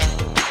Clan.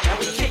 And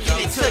we kicking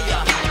it to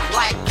ya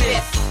like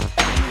this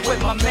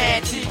with my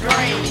man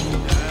T-Green.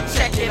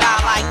 Check it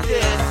out like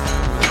this.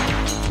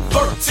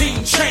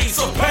 13 chains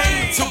of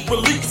pain to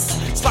release.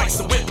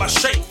 Slicing with my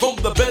shape from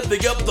the belly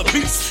of the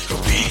beast.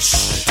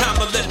 Beach. Time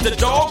to let the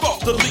dog off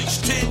the leash.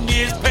 10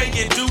 years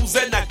paying dues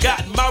and I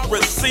got my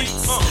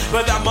receipts.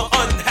 But I'm an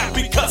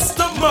unhappy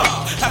customer.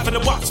 Having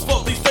to watch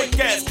for these fake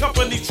ass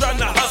companies trying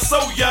to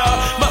hustle ya.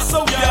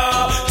 Muscle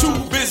ya. Too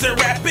busy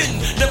rapping.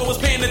 Never was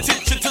paying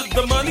attention to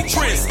the money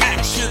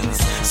transactions.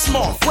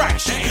 Small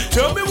fraction.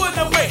 Tell me what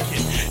I'm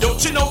making.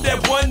 Don't you know that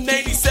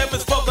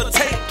 187's for the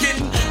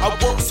taking? I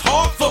works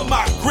hard for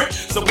my grip.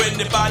 So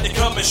anybody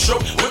come and show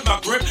with my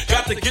grip,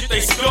 got to get they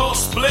skull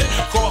split,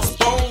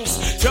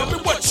 crossbones. Tell me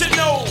what you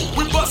know.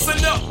 We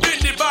busting up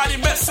anybody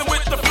messing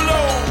with the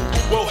flow.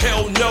 Well,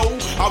 hell no,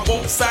 I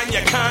won't sign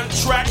your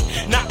contract.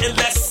 Not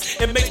unless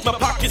it makes my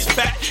pockets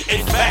fat.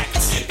 In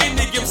fact,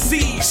 any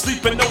MC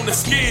sleeping on the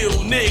skill.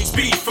 Niggas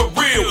be for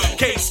real.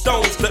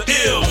 K-Stone's the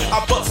ill.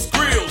 I bust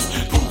grills.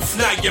 Poof,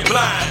 now you're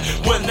blind.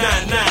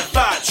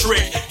 1995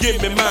 trick,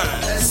 give me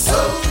mine. As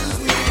soldiers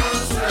we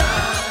must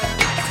ride.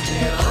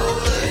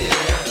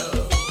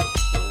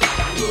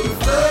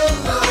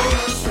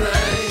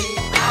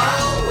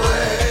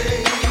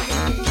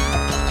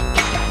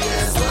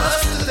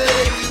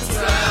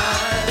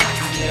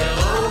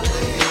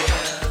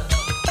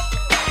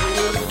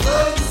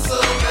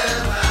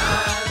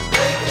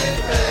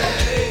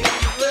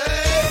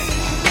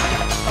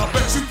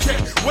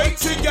 Wait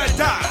till you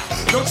die.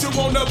 Don't you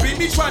wanna be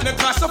me trying to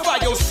classify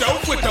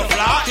yourself with the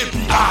fly? It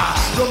be I,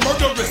 the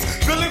murderous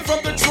villain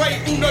from the trade.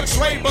 Who the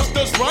trade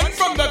busters run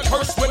from the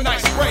curse when I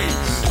spray.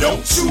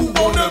 Don't you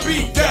wanna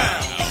be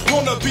down?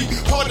 Wanna be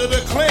part of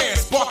the clan?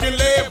 Sparking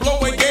lead,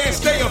 blowing gas,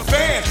 stay a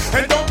fan.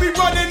 And don't be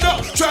running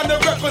up trying to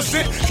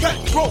represent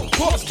cutthroat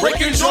books,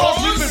 breaking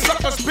jaws, leaving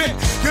suckers spit.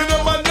 Get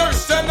them a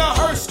nurse and a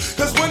hearse.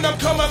 Cause when I'm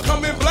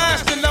coming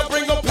blasting, I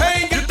bring them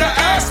pain, get the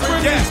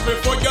aspirin.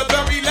 Gasping for your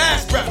very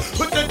last breath.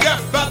 Put the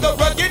death by the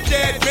rugged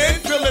dead men,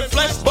 filling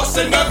flesh,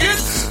 busting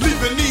nuggets,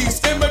 leaving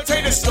these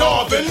imitators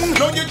starving.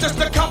 No, you're just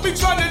a copy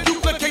trying to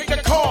duplicate the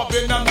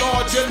carbon. I'm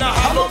large in a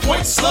hollow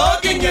point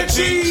slug in your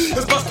G.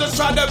 Cause busters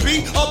try to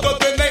be other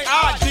than they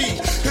ID.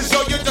 Cause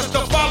yo, you're just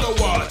a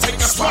follower. Take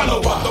a swallow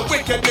of the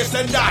wickedness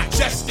and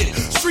digest it.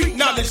 Street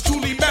knowledge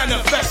truly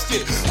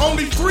manifested.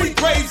 Only 3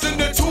 graves in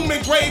the tomb,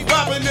 and grave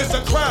robbing is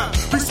a crime.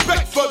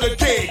 Respect for the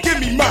dead, give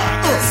me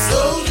mine.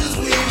 Soldiers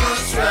we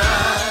must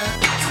try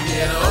to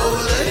get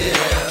over the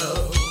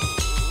hill.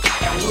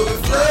 We'll be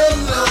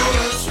floating on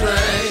a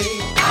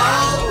train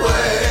all the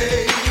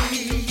way.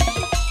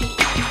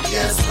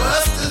 Yes,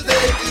 busters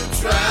they do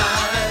try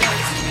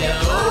to get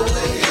over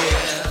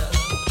here.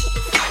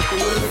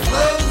 We'll be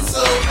floating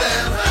so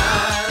damn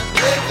high,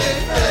 they can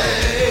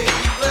pay.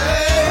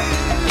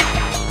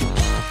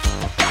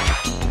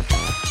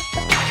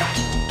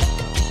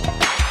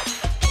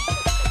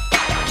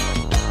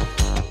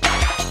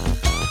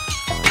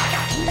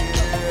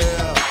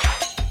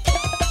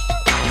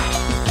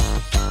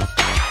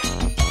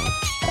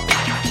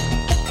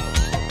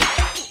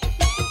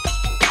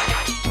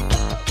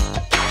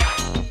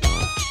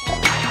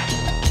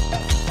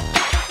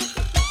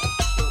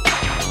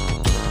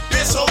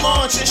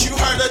 Since you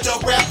heard a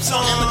dope rap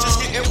song,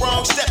 just getting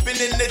wrong, stepping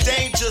in the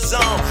danger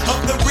zone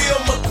of the real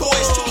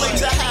McCoys. Too late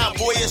to hide,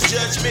 boy, it's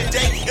Judgment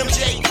Day.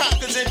 MJ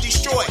conquers and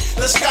destroy.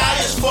 The sky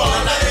is falling.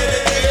 I hear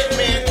the dead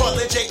man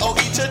calling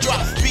J.O.E. to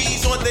drop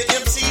B's on the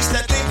MCs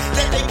that think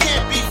that they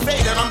can't be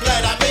faded. I'm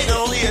glad I made it.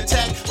 Only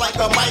attack like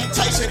a Mike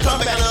Tyson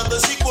comeback of the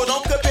sequel.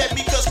 Don't compare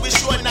me cause we're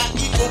sure not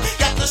equal.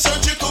 Got the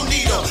surgical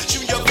needle,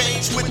 shoot your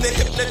veins with the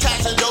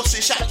hypnotizing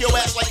dosage. Shock your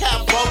ass like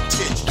high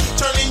voltage.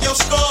 Turning your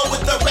skull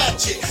with the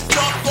ratchet.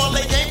 Talk all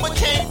the game but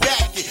can't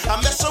back it.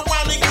 I mess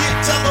around and get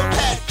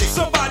telepathic.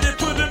 Somebody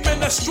put him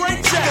in a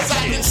straight jacket. Cause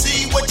I can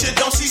see what you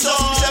don't see. So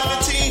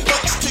 17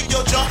 hooks to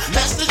your jaw.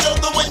 Master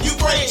Joker when you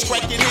brain.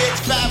 Striking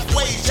heads 5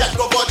 ways. Jack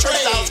of all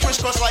trades. Styles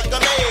crisscross like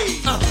a maze.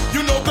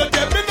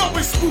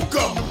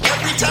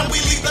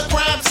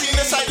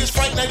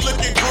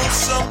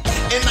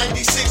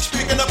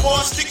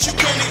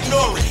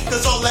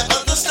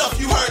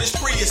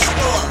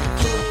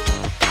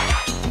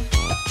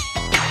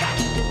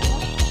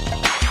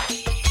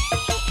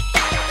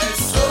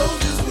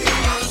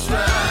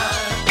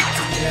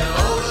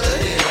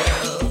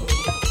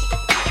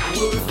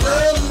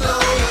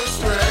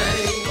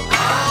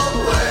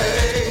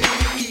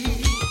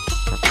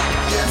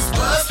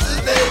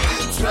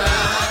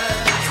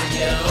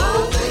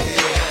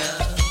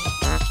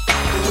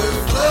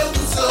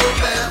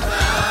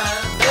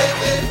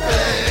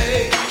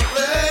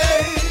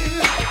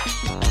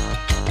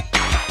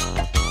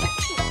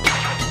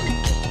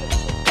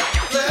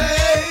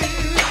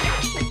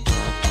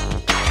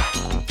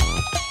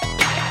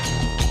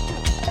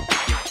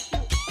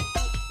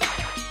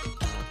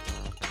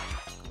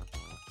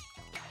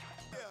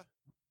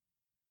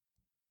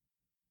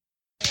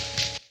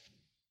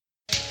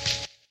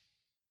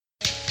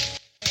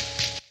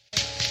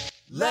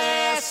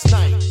 Last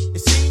night,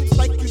 it seems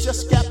like you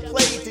just got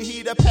played. The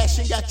heat of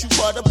passion got you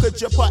caught up cause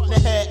your partner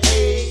had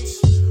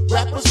AIDS.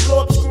 Rappers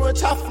blow up screwing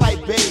top flight,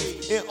 babe.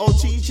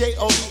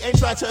 N-O-T-J-O-E ain't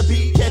trying to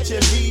be catching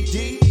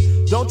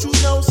VD. Don't you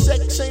know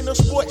sex ain't no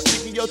sport?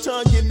 Sticking your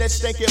tongue in that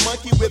stinking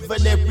monkey with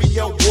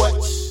venereal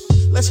warts.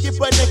 Let's get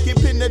butt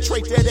naked,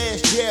 penetrate that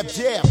ass, jab,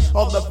 jab.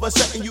 All of a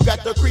sudden you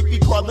got the creepy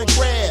crawling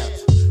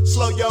crabs.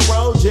 Slow your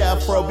roll, jab,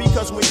 bro,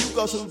 because when you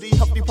go through the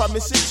health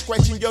department 6,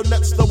 scratching your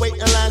nuts, the waiting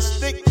line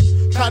stick.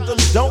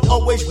 Condoms don't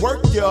always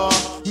work, y'all.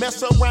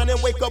 Mess around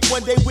and wake up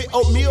one day with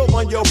oatmeal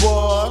on your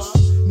balls.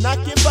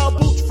 Knocking about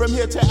boots from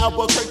here to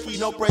Albuquerque,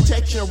 no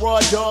protection. Raw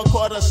dog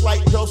caught a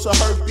slight dose of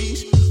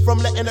herpes from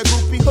letting a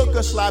groupie hook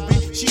her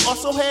sloppy. She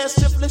also has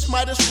syphilis,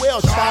 might as well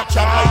chop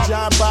like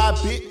John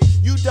Bobbitt.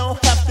 You don't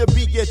have to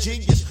be a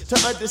genius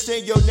to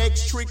understand your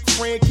next trick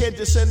friend can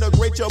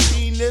disintegrate your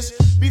penis.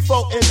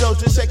 Before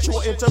indulging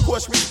sexual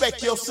intercourse,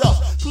 respect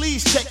yourself.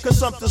 Please check cause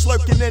something's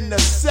lurking in the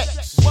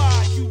sex.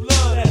 Why you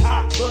love that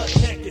hot butt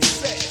naked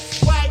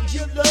sex? Why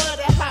you love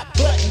that hot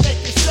butt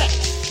naked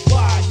sex?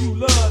 Why you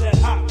love that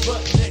hot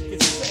butt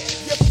naked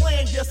sex? You're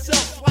playing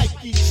yourself like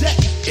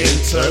eject.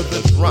 Enter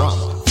the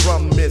drama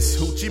from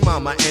Miss Hoochie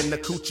Mama and the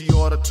Coochie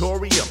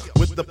Auditorium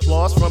with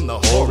applause from the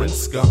whore and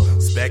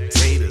scum.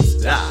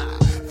 Spectators die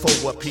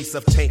for a piece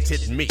of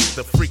tainted meat.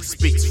 The freak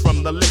speaks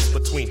from the lips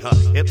between her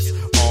hips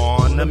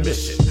on a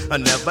mission, a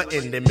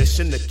never-ending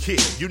mission to kill.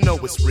 You know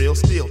it's real,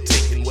 still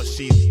taking what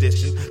she's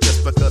dishing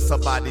just because her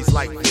body's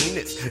like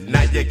Venus.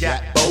 Now you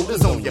got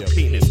boulders on your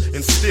penis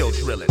and still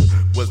drilling.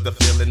 Was the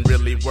feeling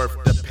really worth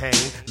the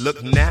pain?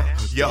 Look now,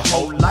 your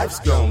whole life's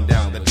gone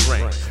down the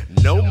drain.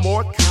 No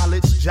more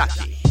college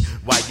jockey.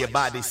 Why your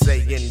body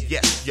saying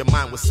yes, your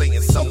mind was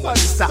saying someone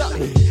stop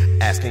me.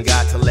 Asking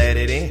God to let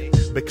it in,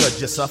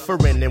 because you're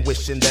suffering and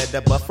wishing that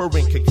the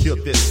buffering could cure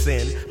this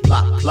sin.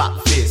 Plop,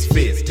 plop, fizz,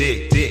 fizz,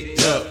 dig, dig,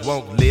 dug.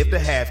 Won't live to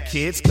have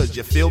kids cause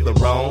you feel the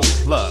wrong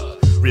plug.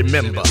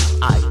 Remember,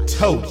 I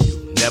told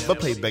you, never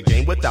play the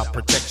game without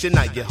protection.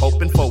 Now you're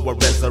hoping for a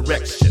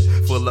resurrection.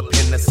 Full of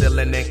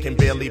penicillin and can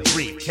barely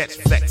breathe.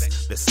 Catch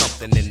vex, there's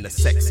something in the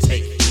sex,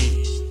 take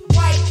heed.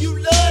 Why you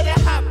love that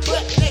hot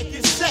butt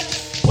naked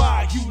sex?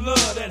 Why you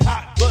love that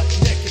hot butt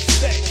naked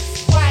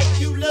sex? Why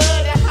you love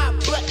that hot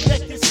butt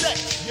naked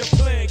sex? You're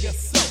playing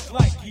yourself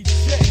like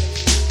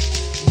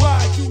eject.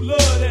 Why you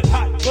love that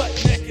hot butt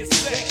naked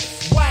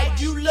sex? Why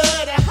you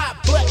love that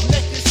hot butt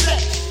naked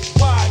sex?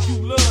 Why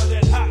you love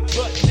that hot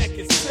butt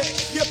naked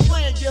sex? You're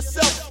playing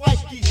yourself like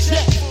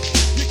eject.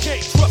 You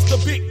can't trust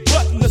a big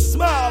butt and a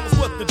smile is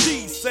what the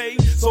D's say.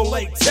 So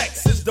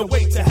latex is the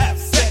way to have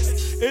sex.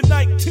 In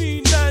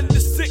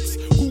 1996,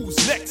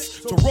 who's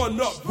next to run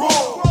up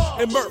Raw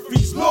and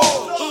Murphy's Law?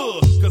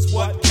 Cause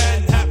what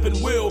can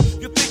happen will.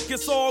 You think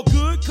it's all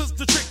good cause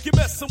the trick you're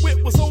messing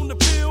with was on the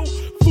pill?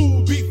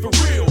 Fool, be for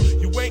real,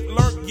 you ain't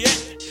learned yet.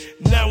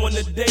 Now in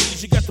the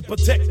days you got to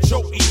protect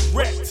your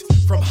erect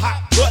from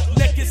hot butt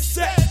naked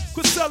sex.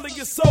 Quit selling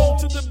your soul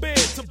to the bed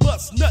to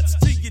bust nuts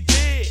till you're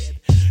dead.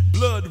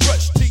 Blood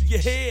rush to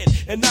your head,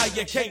 and now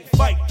you can't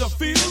fight the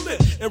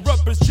feeling. And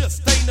rubbers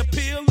just ain't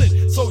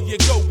appealing. So you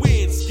go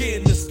in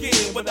skin to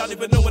skin without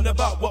even knowing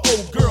about what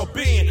old girl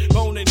been.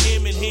 Boning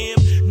him and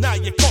him. Now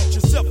you caught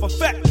yourself a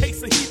fat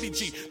case of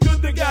heebie-G.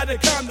 Could've got a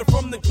condom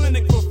from the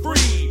clinic for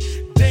free.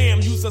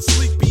 Damn, you's a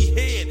sleepy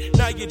head.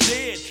 Now you're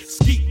dead.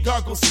 Skeet,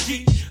 gargle,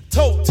 skeet.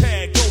 Toe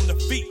tag on the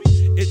feet.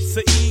 It's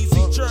an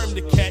easy germ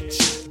to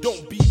catch.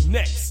 Don't be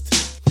next.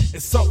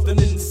 It's something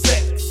in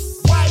sex.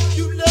 Why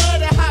you love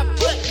that hot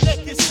butt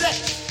naked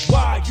sex?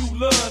 Why you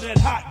love that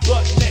hot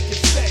butt naked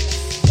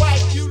sex? Why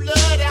you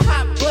love that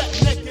hot butt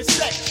naked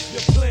sex?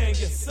 You're playing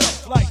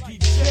yourself like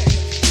eject.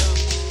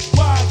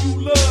 Why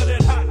you love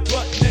that hot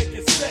butt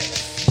naked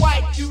sex?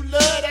 Why you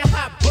love that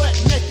hot butt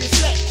naked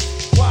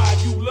sex? Why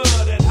you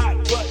love that hot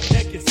butt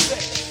naked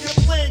sex?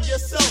 You're playing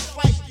yourself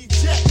like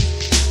eject.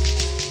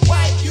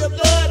 Why you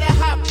love that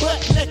hot butt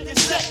naked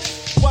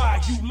sex?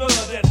 Why you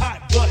love that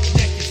hot butt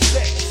naked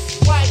sex?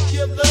 Why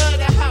you love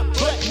that hot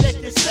butt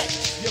naked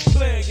sex? You're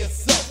playing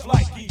yourself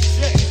like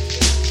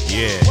eject.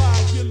 Yeah.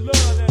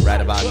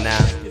 Right about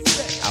now,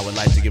 I would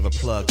like to give a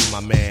plug to my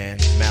man,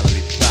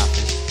 Mallory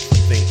Prophet.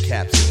 Think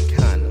caps and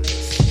condoms.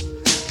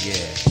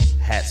 Yeah,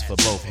 hats for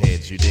both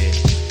heads, you did.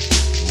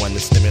 One to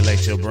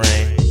stimulate your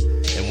brain,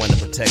 and one to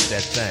protect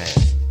that thing.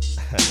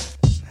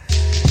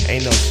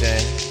 Ain't no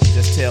shame,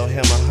 just tell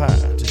him or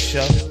her to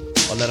show,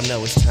 or let him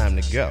know it's time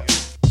to go.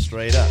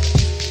 Straight up.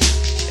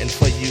 And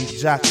for you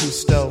Jacques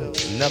Cousteau,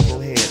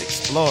 knucklehead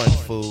exploring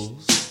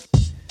fools,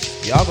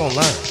 y'all gonna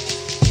learn.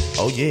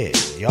 Oh yeah,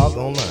 y'all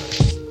gonna learn.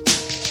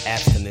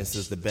 Abstinence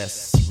is the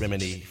best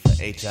remedy for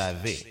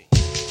HIV.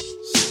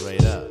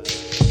 Straight up.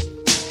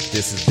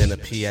 This has been a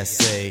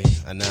PSA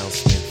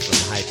announcement from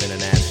Hype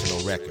International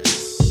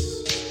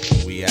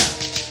Records. We out.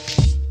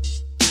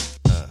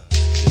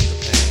 Feel the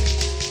pain,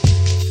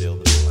 feel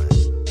the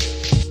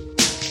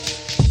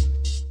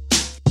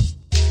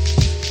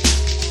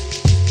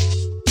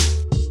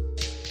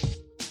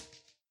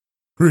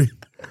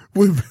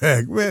We're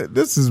back, man.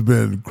 This has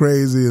been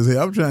crazy as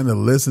hell. I'm trying to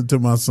listen to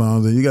my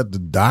songs, and you got the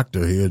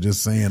doctor here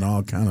just saying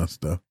all kind of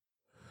stuff.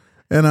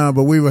 And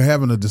but we were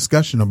having a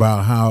discussion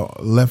about how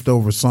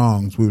leftover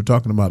songs. We were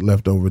talking about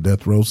leftover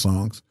Death Row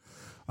songs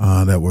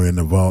that were in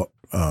the vault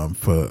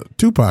for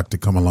Tupac to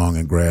come along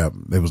and grab.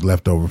 It was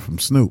leftover from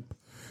Snoop,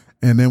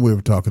 and then we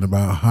were talking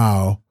about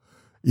how,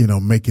 you know,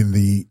 making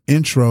the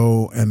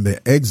intro and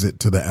the exit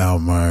to the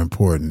album are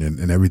important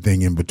and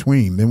everything in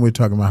between. Then we're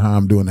talking about how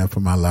I'm doing that for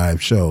my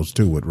live shows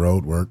too with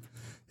road work.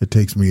 It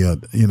takes me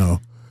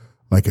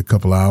like a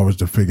couple hours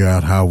to figure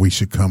out how we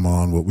should come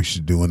on, what we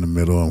should do in the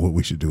middle and what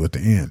we should do at the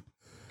end.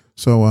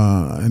 So,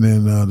 and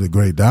then the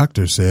great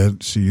doctor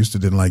said she used to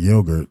didn't like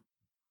yogurt,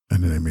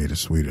 and then they made it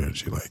sweeter and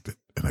she liked it.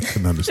 And I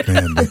couldn't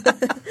understand it.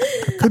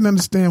 I couldn't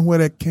understand where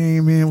that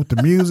came in with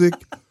the music,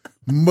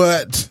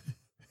 but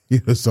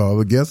that's all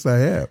the guests I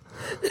have.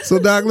 So,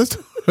 Doc, let's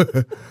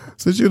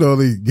since you know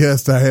the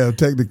guests I have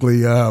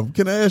technically,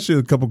 can I ask you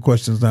a couple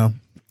questions now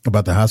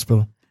about the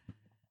hospital?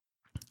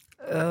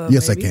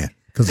 Yes, maybe. I can,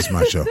 because it's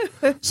my show.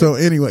 So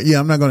anyway,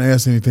 I'm not going to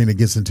ask anything that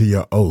gets into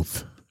your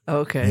oath.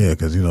 Okay. Yeah,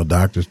 because,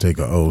 doctors take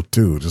an oath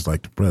too, just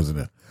like the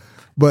president.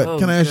 But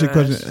can I ask you a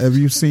question? Have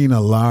you seen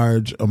a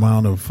large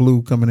amount of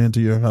flu coming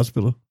into your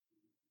hospital?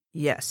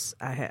 Yes,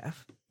 I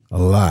have. A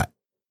lot.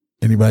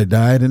 Anybody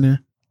died in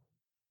there?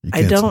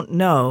 I don't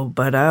know,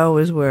 but I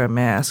always wear a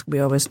mask. We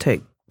always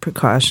take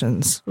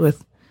precautions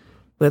with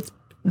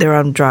their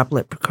own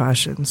droplet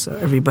precautions. So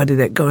everybody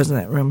that goes in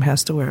that room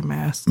has to wear a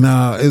mask.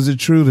 Now, is it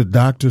true that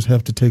doctors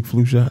have to take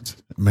flu shots?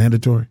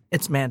 Mandatory?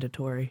 It's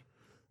mandatory.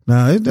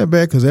 Now, isn't that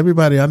bad? Because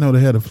everybody I know that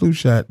had a flu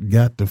shot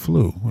got the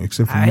flu,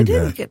 except for you guys. I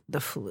didn't get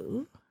the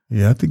flu.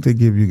 Yeah, I think they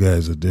give you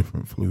guys a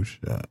different flu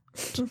shot.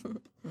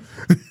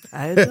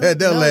 I don't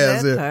know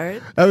that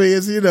part. I mean,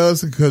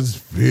 it's a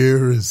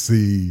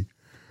conspiracy.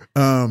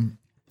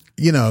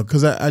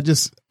 Because I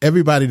just,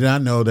 everybody that I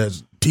know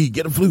that's,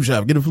 get a flu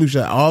shot.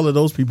 All of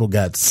those people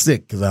got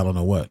sick because I don't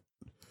know what.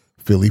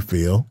 Philly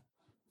Phil,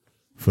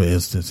 for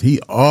instance, he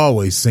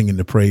always singing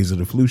the praise of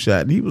the flu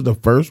shot, and he was the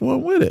first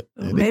one with it.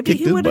 And maybe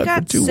he would have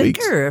got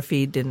sicker if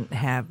he didn't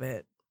have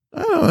it.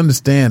 I don't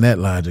understand that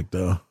logic,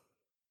 though.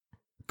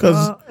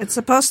 Well, it's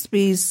supposed to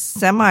be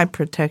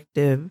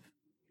semi-protective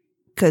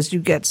because you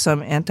get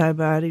some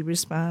antibody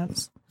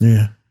response.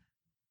 Yeah.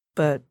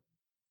 But,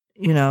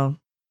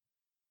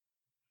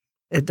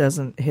 it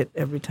doesn't hit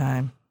every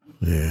time.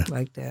 Yeah.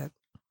 Like that.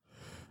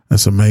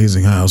 That's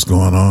amazing how it's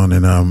going on.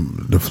 And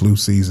the flu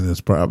season is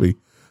probably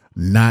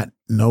not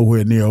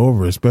nowhere near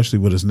over, especially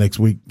with us next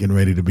week getting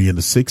ready to be in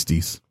the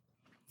 60s.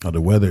 Or the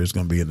weather is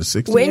going to be in the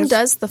 60s. When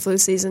does the flu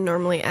season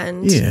normally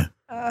end? Yeah.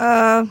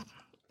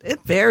 It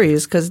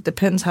varies because it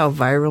depends how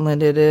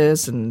virulent it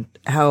is and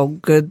how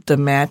good the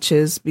match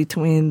is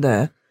between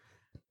the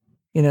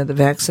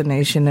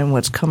vaccination and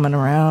what's coming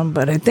around.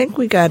 But I think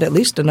we got at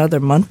least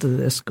another month of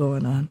this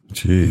going on.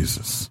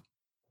 Jesus.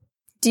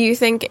 Do you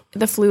think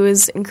the flu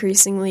is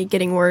increasingly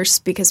getting worse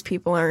because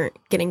people aren't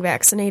getting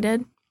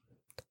vaccinated?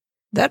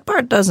 That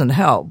part doesn't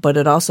help, but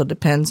it also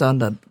depends on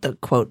the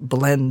quote,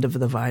 blend of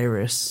the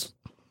virus.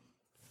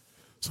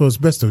 So it's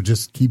best to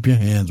just keep your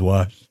hands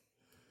washed.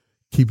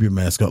 Keep your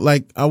mask on.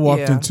 Like, I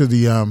walked into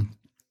the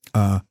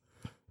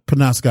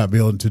Penobscot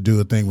building to do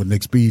a thing with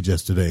Nick Speed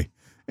yesterday.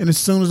 And as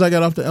soon as I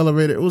got off the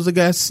elevator, it was a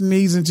guy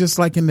sneezing just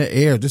like in the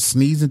air, just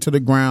sneezing to the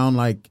ground,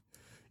 like,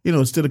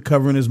 instead of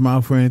covering his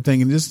mouth or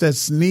anything. And just that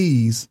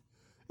sneeze,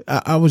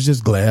 I was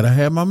just glad I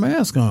had my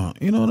mask on.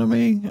 You know what I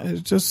mean?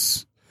 It's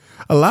just,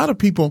 a lot of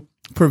people,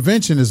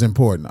 prevention is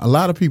important. A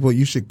lot of people,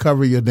 you should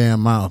cover your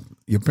damn mouth.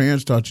 Your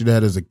parents taught you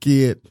that as a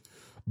kid.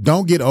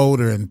 Don't get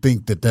older and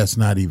think that that's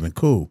not even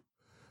cool.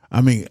 I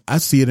mean, I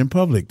see it in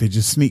public. They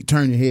just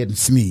turn your head and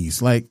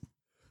sneeze. Like,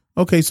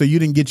 okay, so you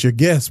didn't get your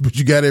guests, but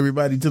you got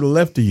everybody to the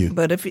left of you.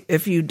 But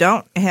if you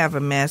don't have a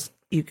mask,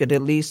 you could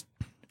at least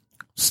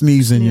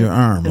sneeze in your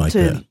arm like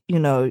that.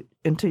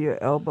 Into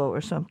your elbow or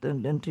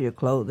something, into your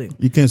clothing.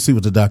 You can't see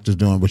what the doctor's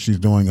doing, but she's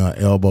doing an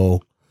elbow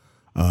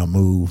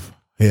move,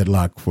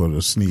 headlock for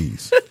the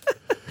sneeze.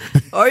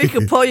 Or you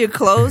can pull your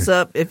clothes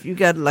up if you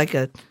got like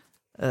a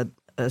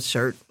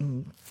shirt.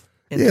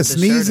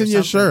 Sneeze in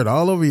your shirt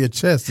all over your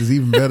chest is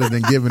even better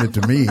than giving it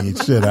to me.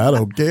 Shit, I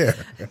don't care.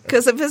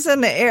 Because if it's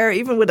in the air,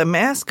 even with a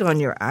mask on,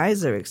 your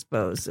eyes are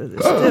exposed. So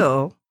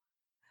still,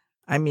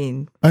 I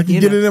mean, I can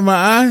get it in my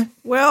eye?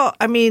 Well,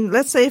 I mean,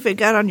 let's say if it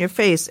got on your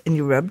face and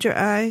you rubbed your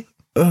eye,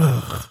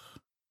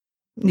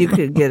 you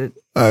could get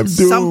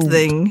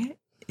something.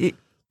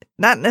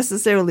 Not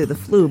necessarily the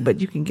flu,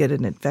 but you can get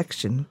an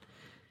infection,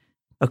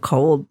 a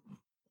cold.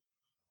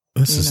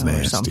 This is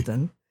nasty. Or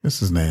something.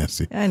 This is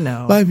nasty. I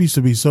know. Life used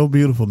to be so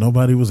beautiful.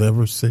 Nobody was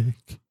ever sick.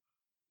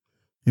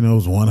 It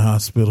was one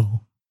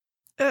hospital.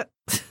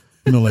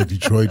 Like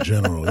Detroit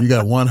General. You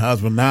got one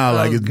hospital now,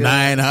 like it's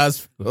 9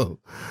 hospitals.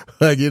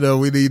 Like,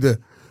 we need to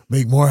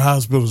make more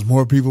hospitals,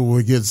 more people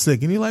will get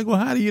sick. And you're like, well,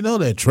 how do you know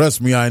that?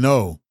 Trust me, I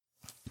know.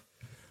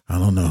 I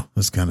don't know.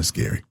 That's kind of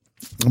scary.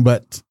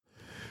 But,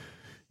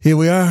 Here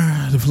we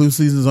are. The flu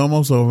season's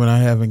almost over, and I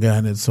haven't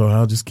gotten it, so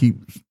I'll just keep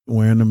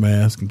wearing the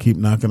mask and keep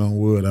knocking on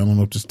wood. I don't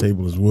know if this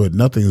table is wood.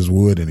 Nothing is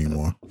wood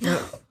anymore.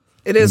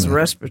 It is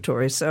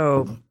respiratory,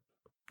 so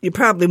you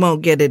probably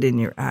won't get it in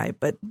your eye,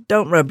 but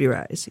don't rub your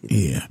eyes either.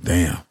 Yeah,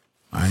 damn.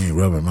 I ain't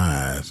rubbing my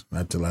eyes.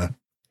 Not till I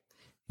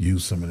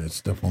use some of that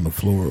stuff on the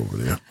floor over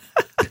there.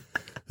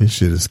 This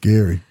shit is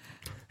scary.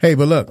 Hey,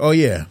 but look. Oh,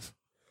 yeah.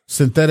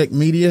 Synthetic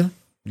Media.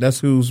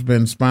 That's who's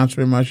been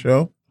sponsoring my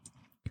show.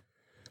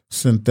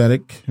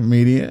 Synthetic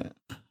Media.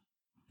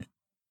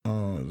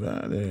 Oh, is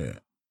that it?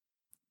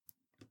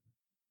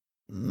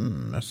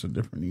 That's a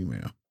different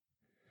email.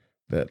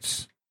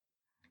 That's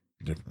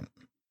different.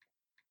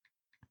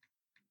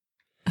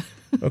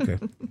 Okay.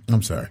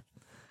 I'm sorry.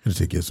 I'll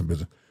take care of some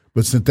business.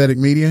 But Synthetic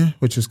Media,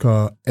 which is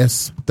called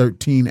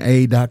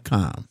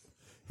S13A.com.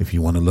 If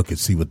you want to look and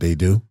see what they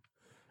do.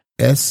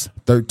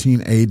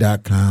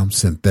 S13A.com,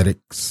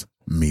 Synthetics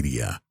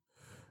Media.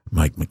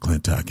 Mike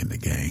McClintock and the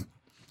gang.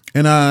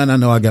 And I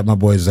know I got my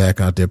boy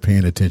Zach out there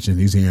paying attention.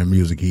 He's hearing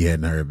music he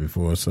hadn't heard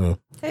before. So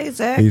hey,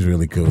 Zach. He's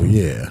really cool.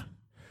 Yeah.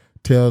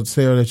 Tell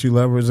Sarah that you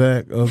love her,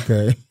 Zach.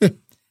 Okay.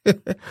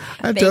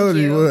 I told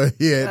you would.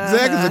 Yeah.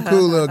 Zach is a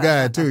cool little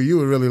guy, too. You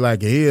would really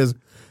like it.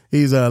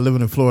 He's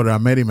living in Florida. I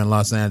met him in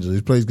Los Angeles.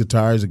 He plays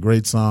guitar. He's a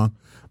great song.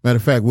 Matter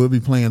of fact, we'll be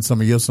playing some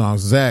of your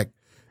songs. Zach,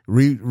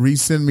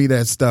 resend me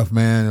that stuff,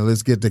 man, and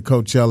let's get the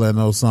Coachella and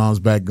those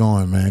songs back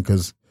going, man,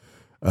 because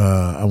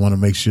I want to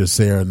make sure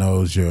Sarah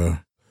knows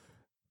your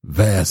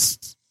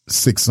vast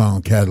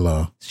 6-song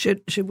catalog.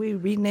 Should we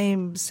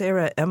rename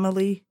Sarah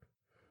Emily?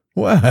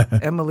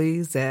 What?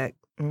 Emily, Zach.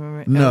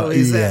 No,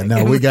 Emily, Zach.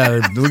 no, we got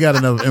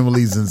enough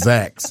Emily's and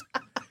Zachs.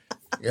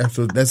 Yeah,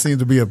 so that seems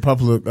to be a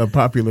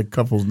popular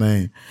couple's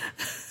name.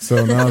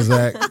 So now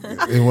Zach,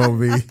 it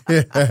won't be.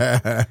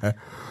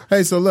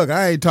 Hey, so look,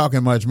 I ain't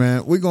talking much,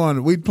 man.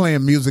 We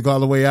playing music all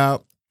the way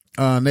out.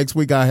 Next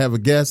week I have a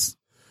guest.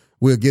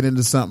 We'll get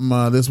into something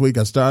this week.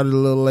 I started a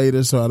little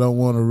later, so I don't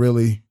want to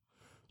really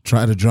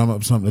try to drum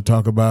up something to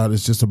talk about.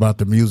 It's just about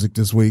the music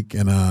this week,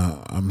 and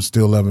I'm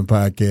still loving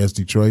Podcast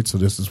Detroit, so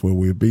this is where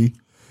we'll be.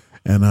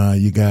 And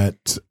you got,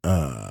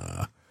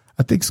 I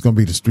think it's going to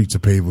be the Streets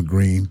of Paved with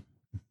Green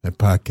at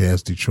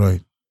Podcast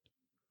Detroit,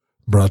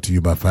 brought to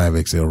you by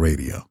 5XL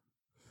Radio.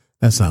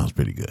 That sounds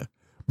pretty good,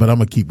 but I'm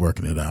going to keep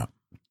working it out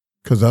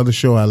because the other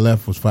show I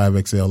left was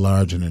 5XL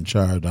Large and In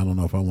Charge. I don't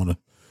know if I want to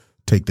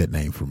take that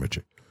name from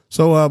Richard.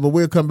 So, but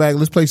we'll come back.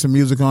 Let's play some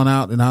music on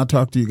out, and I'll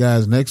talk to you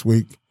guys next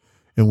week.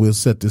 And we'll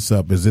set this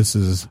up as this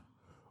is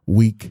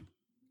week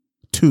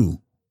 2.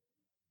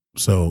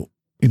 So,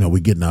 we're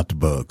getting out the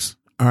bugs.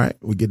 All right.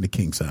 We're getting the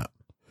kinks out.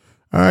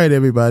 All right,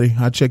 everybody.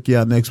 I'll check you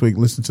out next week.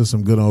 Listen to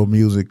some good old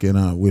music,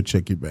 and we'll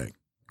check you back.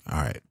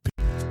 All right.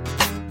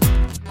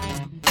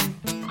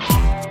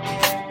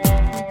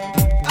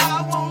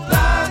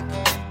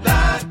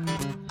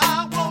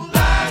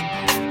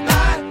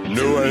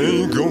 No, I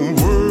ain't gonna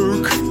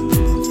work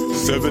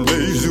 7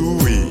 days a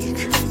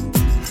week.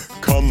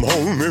 Come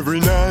home every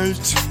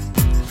night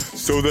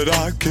so that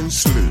I can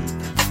sleep.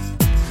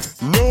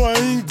 No, I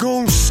ain't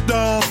gonna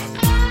stop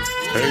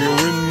hanging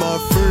with my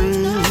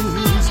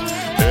friends,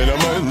 and I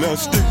might not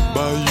stick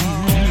by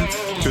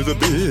you to the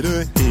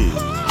bitter end,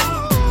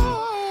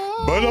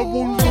 but I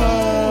won't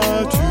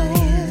lie to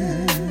you.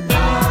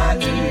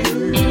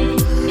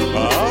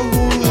 I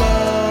won't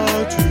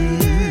lie to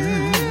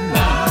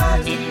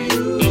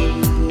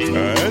you,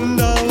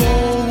 and I'll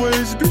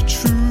always be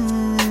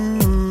true,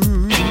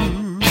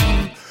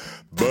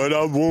 but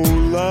I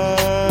won't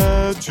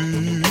lie to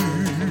you.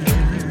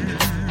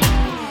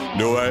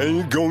 No, I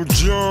ain't gonna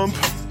jump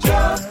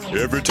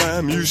every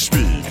time you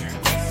speak.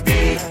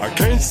 I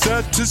can't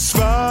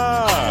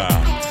satisfy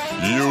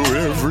your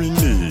every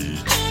need.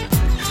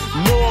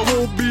 No, I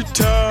won't be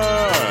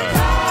tired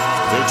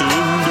at the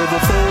end of the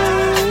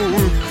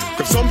phone,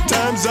 'cause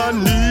sometimes I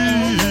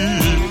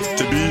need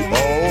to be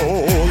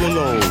all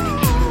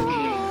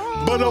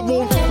alone, but I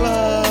won't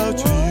lie to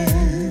you.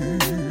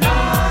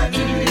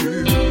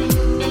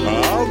 I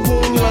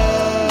won't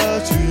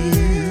lie to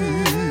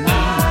you.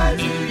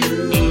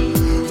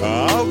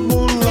 I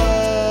won't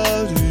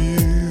lie to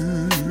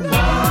you.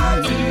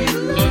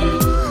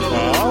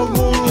 I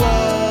won't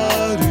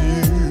lie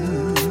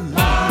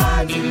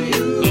to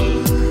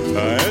you.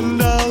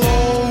 And I'll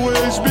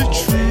always be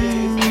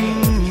true,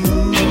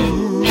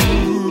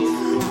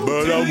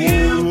 but I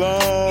won't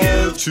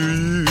lie to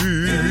you.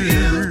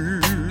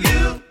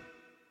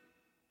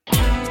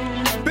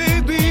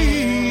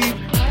 Baby,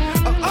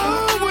 I'll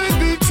always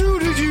be true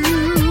to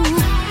you.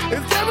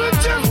 If there was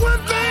just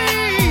one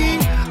thing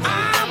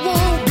I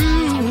won't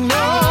do,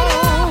 no.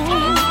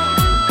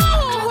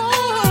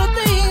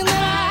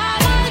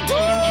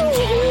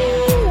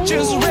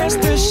 Just rest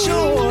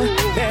assured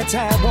that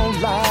I won't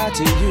lie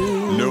to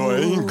you. No, I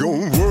ain't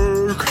gonna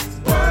work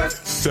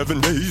 7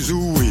 days a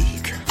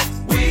week.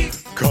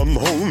 Come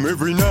home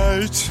every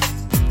night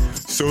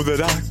so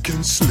that I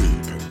can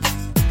sleep.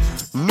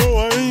 No,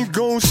 I ain't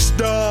gonna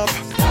stop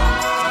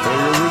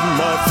hanging with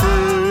my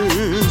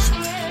friends,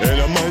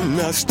 and I might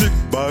not stick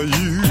by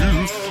you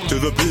to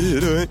the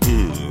bitter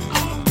end.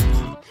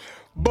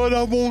 But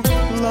I won't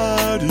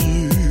lie to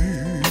you.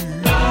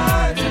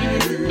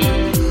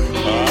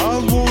 I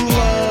won't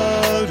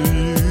lie to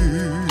you.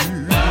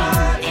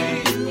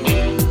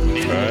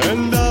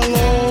 And I'll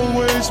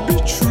always be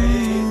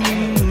true.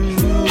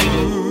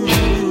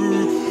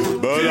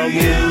 But I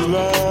won't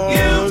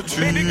lie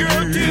to you.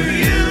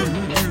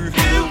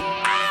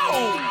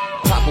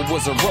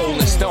 Was a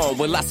rolling stone,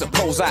 well I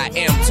suppose I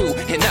am too,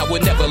 and I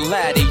would never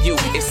lie to you.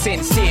 It's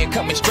sincere,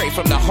 coming straight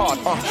from the heart.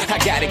 I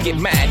gotta get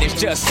mine, it's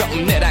just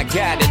something that I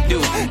gotta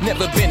do.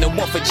 Never been the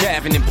one for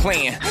jiving and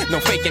playing, no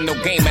faking, no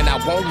game, and I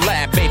won't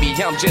lie, baby,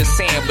 I'm just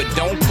saying. But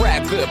don't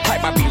cry, good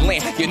pipe, I be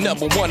laying. You're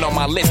number one on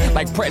my list,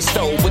 like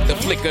presto with the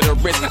flick of the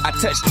wrist. I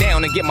touch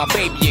down and get my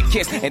baby a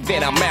kiss, and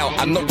then I'm out.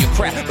 I know you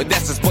crap, but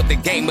that's just what the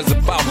game is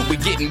about. We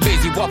getting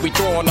busy while we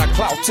throwing our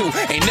clout too.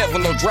 Ain't never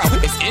no drought,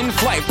 it's in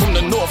flight from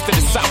the north to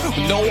the south.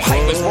 No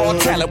hype, it's raw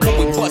talent when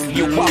we bust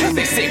you out.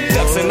 They say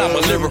ducks and I'm a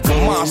lyrical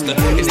monster.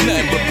 It's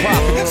nothing but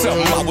profit,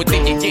 something I would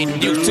think you're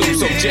getting used to.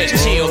 So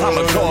just chill,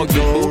 I'ma call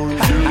you boo.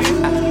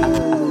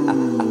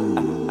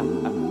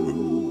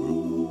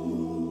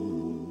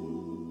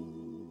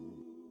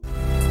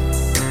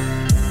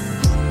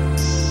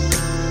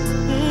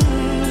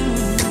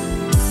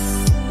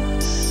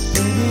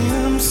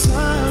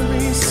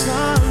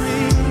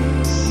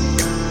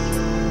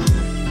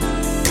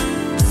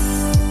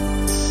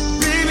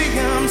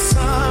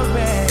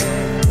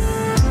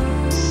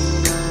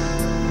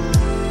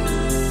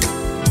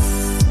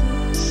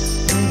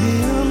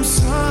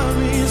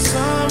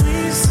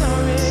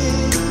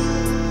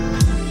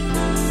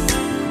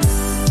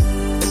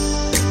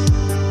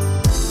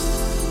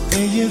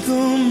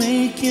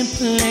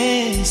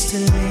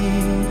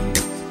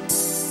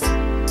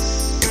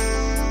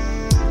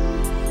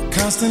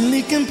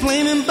 Constantly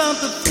complaining about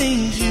the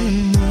things you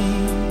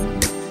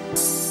need.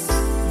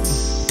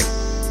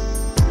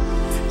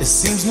 It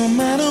seems no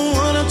matter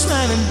what I'm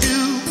trying to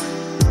do,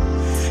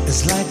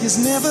 it's like it's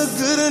never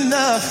good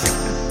enough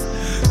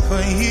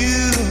for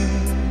you.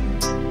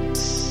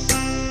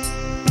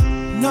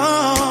 No.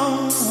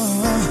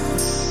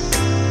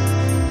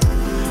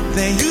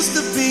 There used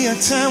to be a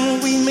time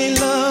when we made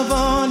love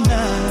all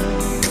night.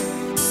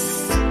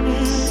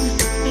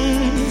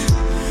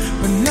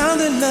 But now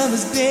that love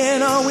is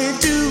dead, all we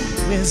do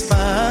is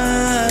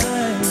fight.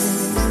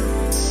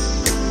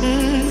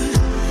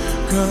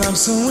 Girl, I'm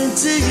so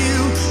into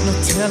you, no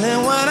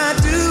telling what I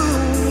do,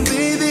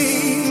 baby.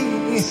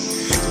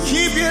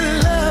 Keep your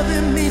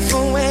loving me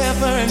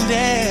forever and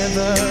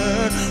ever.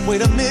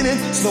 Wait a minute,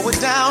 slow it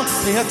down,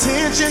 pay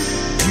attention.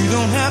 You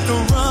don't have to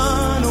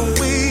run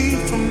away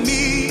from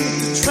me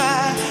to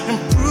try and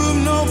prove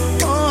no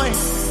point.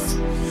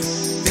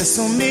 There's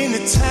so many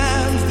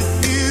times that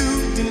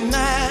you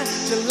denied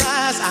your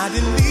lies, I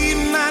didn't leave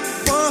not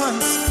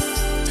once.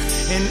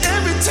 And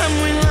every time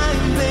we lie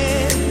in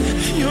bed,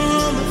 you're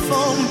on the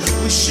phone.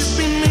 We should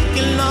be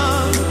making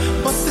love,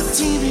 but the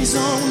TV's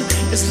on.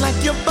 It's like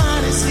your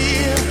body's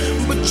here,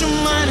 but your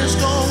mind is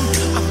gone.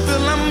 I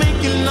feel I'm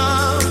making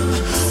love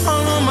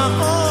all on my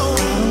own. I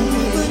don't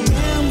give a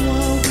damn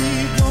what we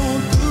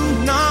gon'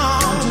 do. No,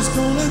 I'm just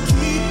gonna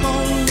keep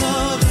on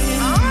loving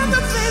you. I'm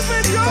the face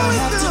that you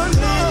always do.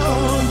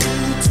 On you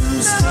to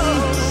stay.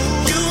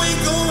 You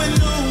ain't going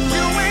nowhere.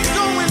 You ain't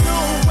going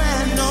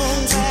nowhere. No,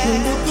 take a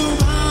look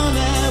around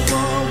at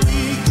what we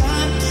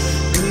got.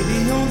 Baby,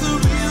 on the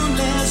real,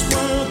 let's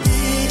work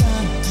it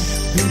out.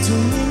 Been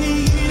too many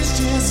years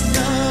just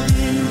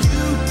loving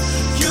you.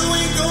 You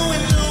ain't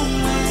going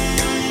nowhere.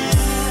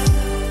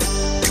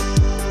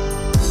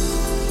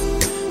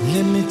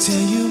 Let me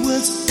tell you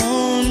what's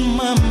on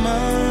my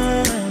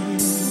mind.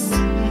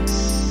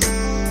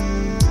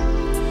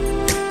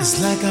 It's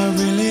like I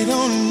really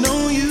don't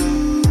know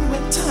you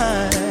at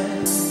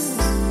times.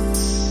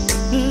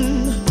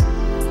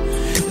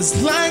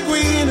 It's like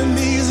we're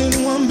enemies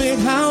in one big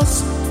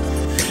house.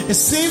 It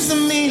seems to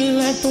me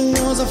like the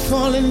walls are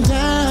falling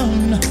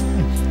down.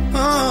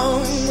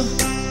 Oh,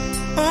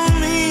 on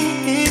me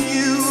and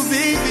you,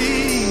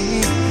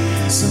 baby.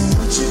 So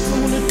what you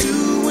gonna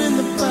do when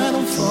the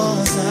bottom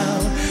falls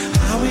out?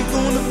 How we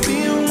gonna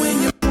feel when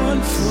you're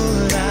 1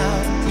 foot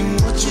out?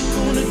 And what you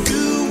gonna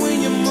do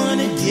when your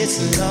money gets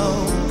low?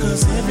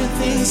 Cause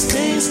everything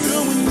stays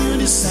good when you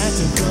decide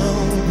to go.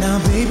 Now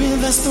baby,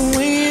 that's the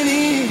way it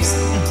is.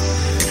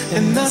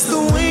 And that's the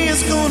way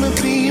it's gonna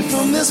be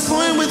from this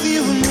point with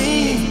you and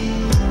me.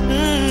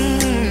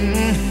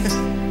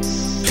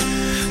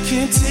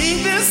 Can't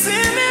take this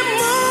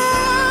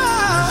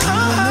anymore.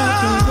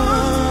 You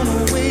run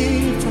away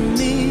from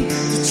me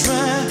to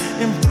try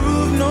and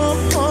prove no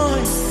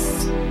point.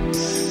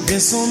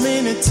 There's so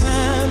many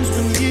times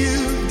when you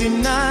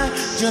deny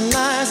your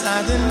lies,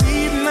 I didn't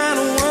leave not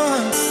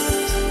once.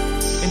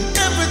 And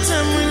every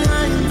time we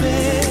lie in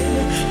bed,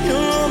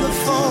 you're on the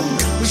phone.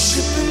 We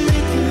should be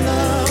making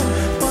love,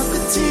 but the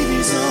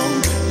TV's on.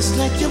 It's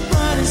like your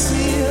body's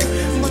here,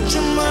 but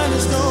your mind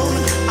is gone.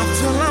 I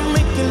feel I'm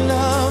making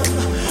love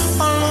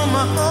all on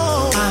my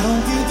own. I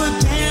don't give a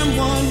damn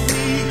what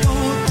we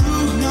gon' do.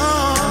 No,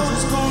 I'm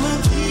just gonna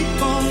keep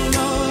on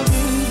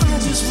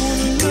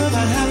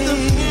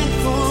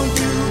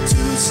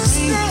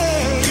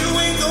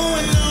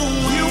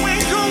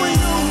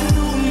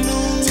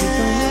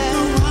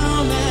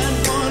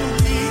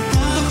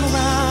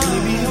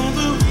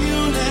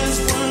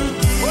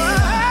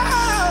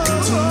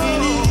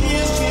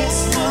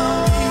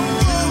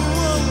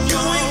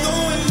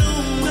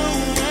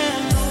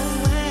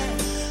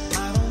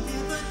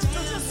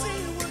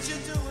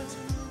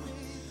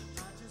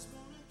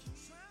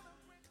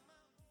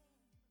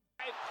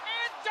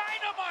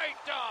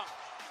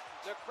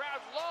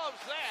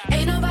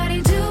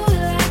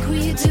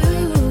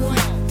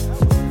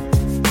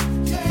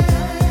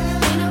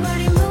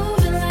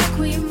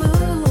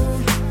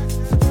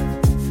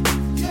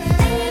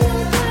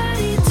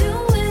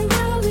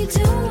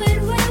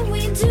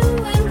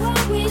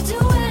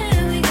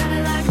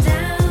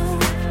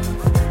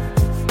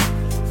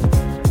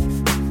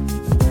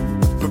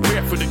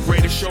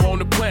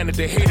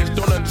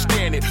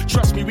understand it.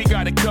 Trust me, we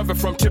got it covered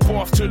from tip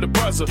off to the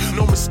buzzer.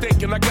 No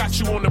mistaking, I got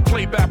you on the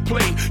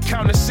play-by-play.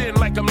 Count us in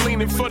like I'm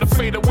leaning for the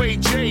fadeaway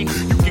J.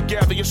 You can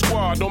gather your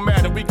squad, no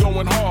matter, we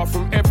going hard.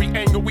 From every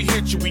angle we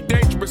hit you, we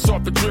dangerous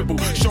off the dribble.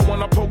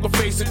 Showing our poker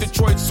face in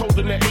Detroit's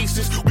holding the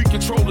aces. We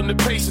controlling the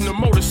pace in the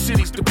Motor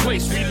City's the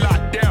place. We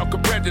lock down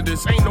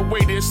competitors, ain't no way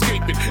to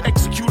escape it.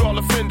 Execute all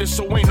offenders,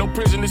 so ain't no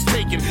prisoners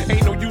taken.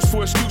 Ain't no use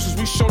for excuses,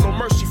 we show no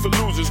mercy for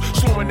losers.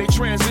 Slowing they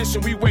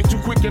transition, we way too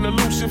quick and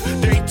elusive.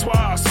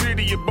 Detroit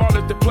City, you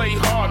ballin' to play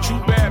hard. True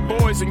bad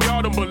boys, and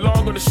y'all don't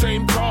belong on the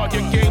same card.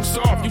 Your game's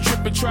soft, you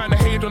trippin' trying to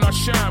hate on our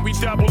shine. We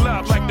double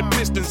up like the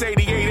Pistons,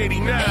 88,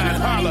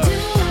 89. Holla.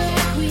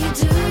 We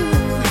do.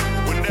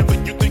 Whenever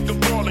you think of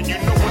ballin', you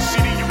know what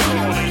city you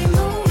callin'.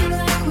 Move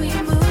like we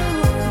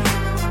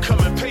move. Come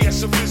and pay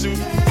us a visit.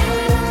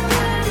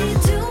 Everybody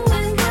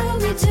doing what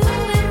we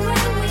doing,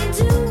 what we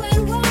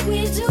doing, what we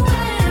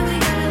doing. We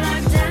got it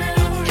locked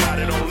down. Got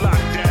it on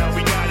lockdown.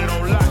 We got it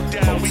on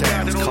lockdown. We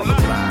got it on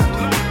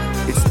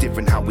lockdown. It's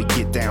different how we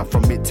get down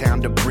from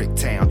Midtown to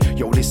Bricktown.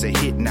 Yo, this a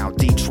hit now.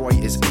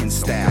 Detroit is in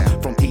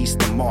style. From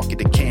Eastern Market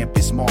to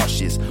Campus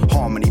Marshes,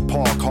 Harmony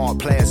Park, Hard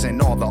Plaza,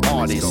 and all the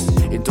artists.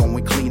 It don't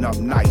we clean up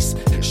nice.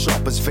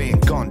 Sharp as Van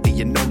Gundy,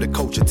 you know the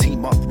culture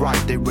team up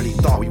right. They really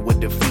thought we were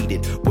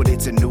defeated, but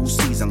it's a new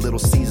season. Little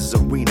Caesars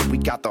Arena, we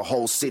got the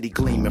whole city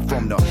gleaming.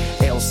 From the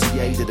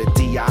LCA to the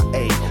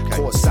DIA.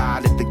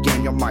 Courtside at the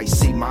game, you might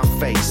see my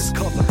face.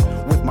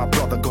 With my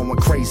brother going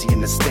crazy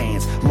in the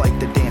stands. Like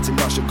the dancing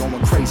Usher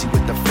going crazy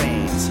with the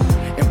fans.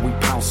 And we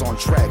pounce on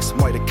tracks.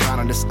 Might have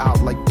counted us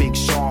out like Big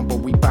Sean, but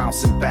we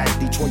bouncing back.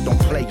 Detroit don't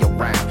play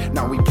around.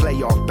 Now we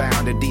play off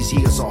bound, and these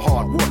years of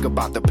hard work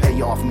about to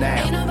pay off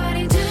now. Ain't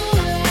nobody do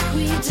like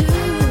we do.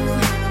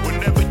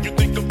 Whenever you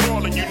think of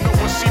ballin', you know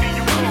what city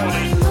you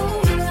callin'.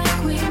 Move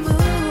like we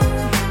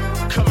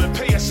move. Come and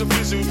pay us a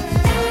visit.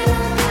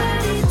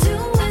 Everybody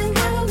doing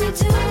what we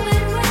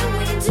doing, what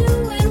we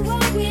doing,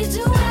 what we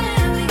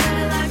doing. We got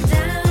it locked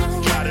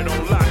down. Got it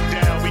on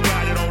lockdown. We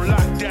got it on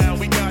lockdown.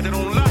 We got it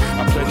on lockdown.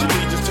 I pledge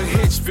allegiance to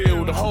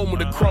Hitchville, the home of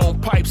the chrome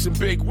pipes and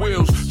big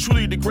wheels.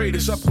 Truly the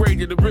greatest,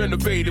 upgraded and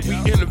renovated. We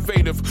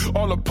innovative,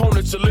 all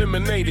opponents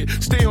eliminated.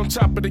 Stay on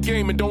top of the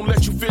game and don't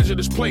let you visit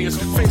as players.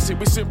 Face it,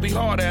 we simply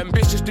harder,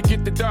 ambitious to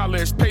get the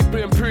dollars. Paper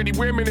and pretty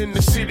women in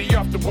the city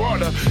off the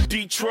water.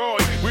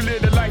 Detroit, we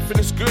live the life and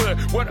it's good.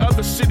 What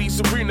other cities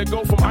arena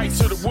go from ice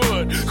to the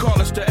wood? Call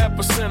us the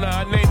epicenter,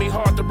 our name ain't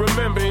hard to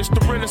remember. It's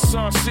the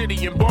Renaissance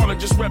City and ballin'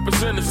 just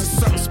represent us.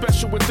 It's something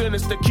special within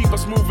us that keep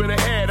us moving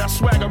ahead. Our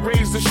swagger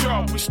raised the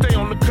sharp, we stay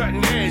on the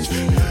cutting edge.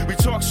 We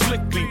talk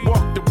slickly,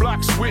 walk the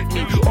blocks with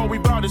me. All we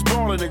bout is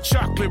ballin' in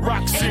chocolate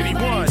rock city.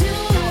 One.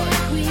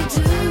 We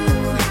do.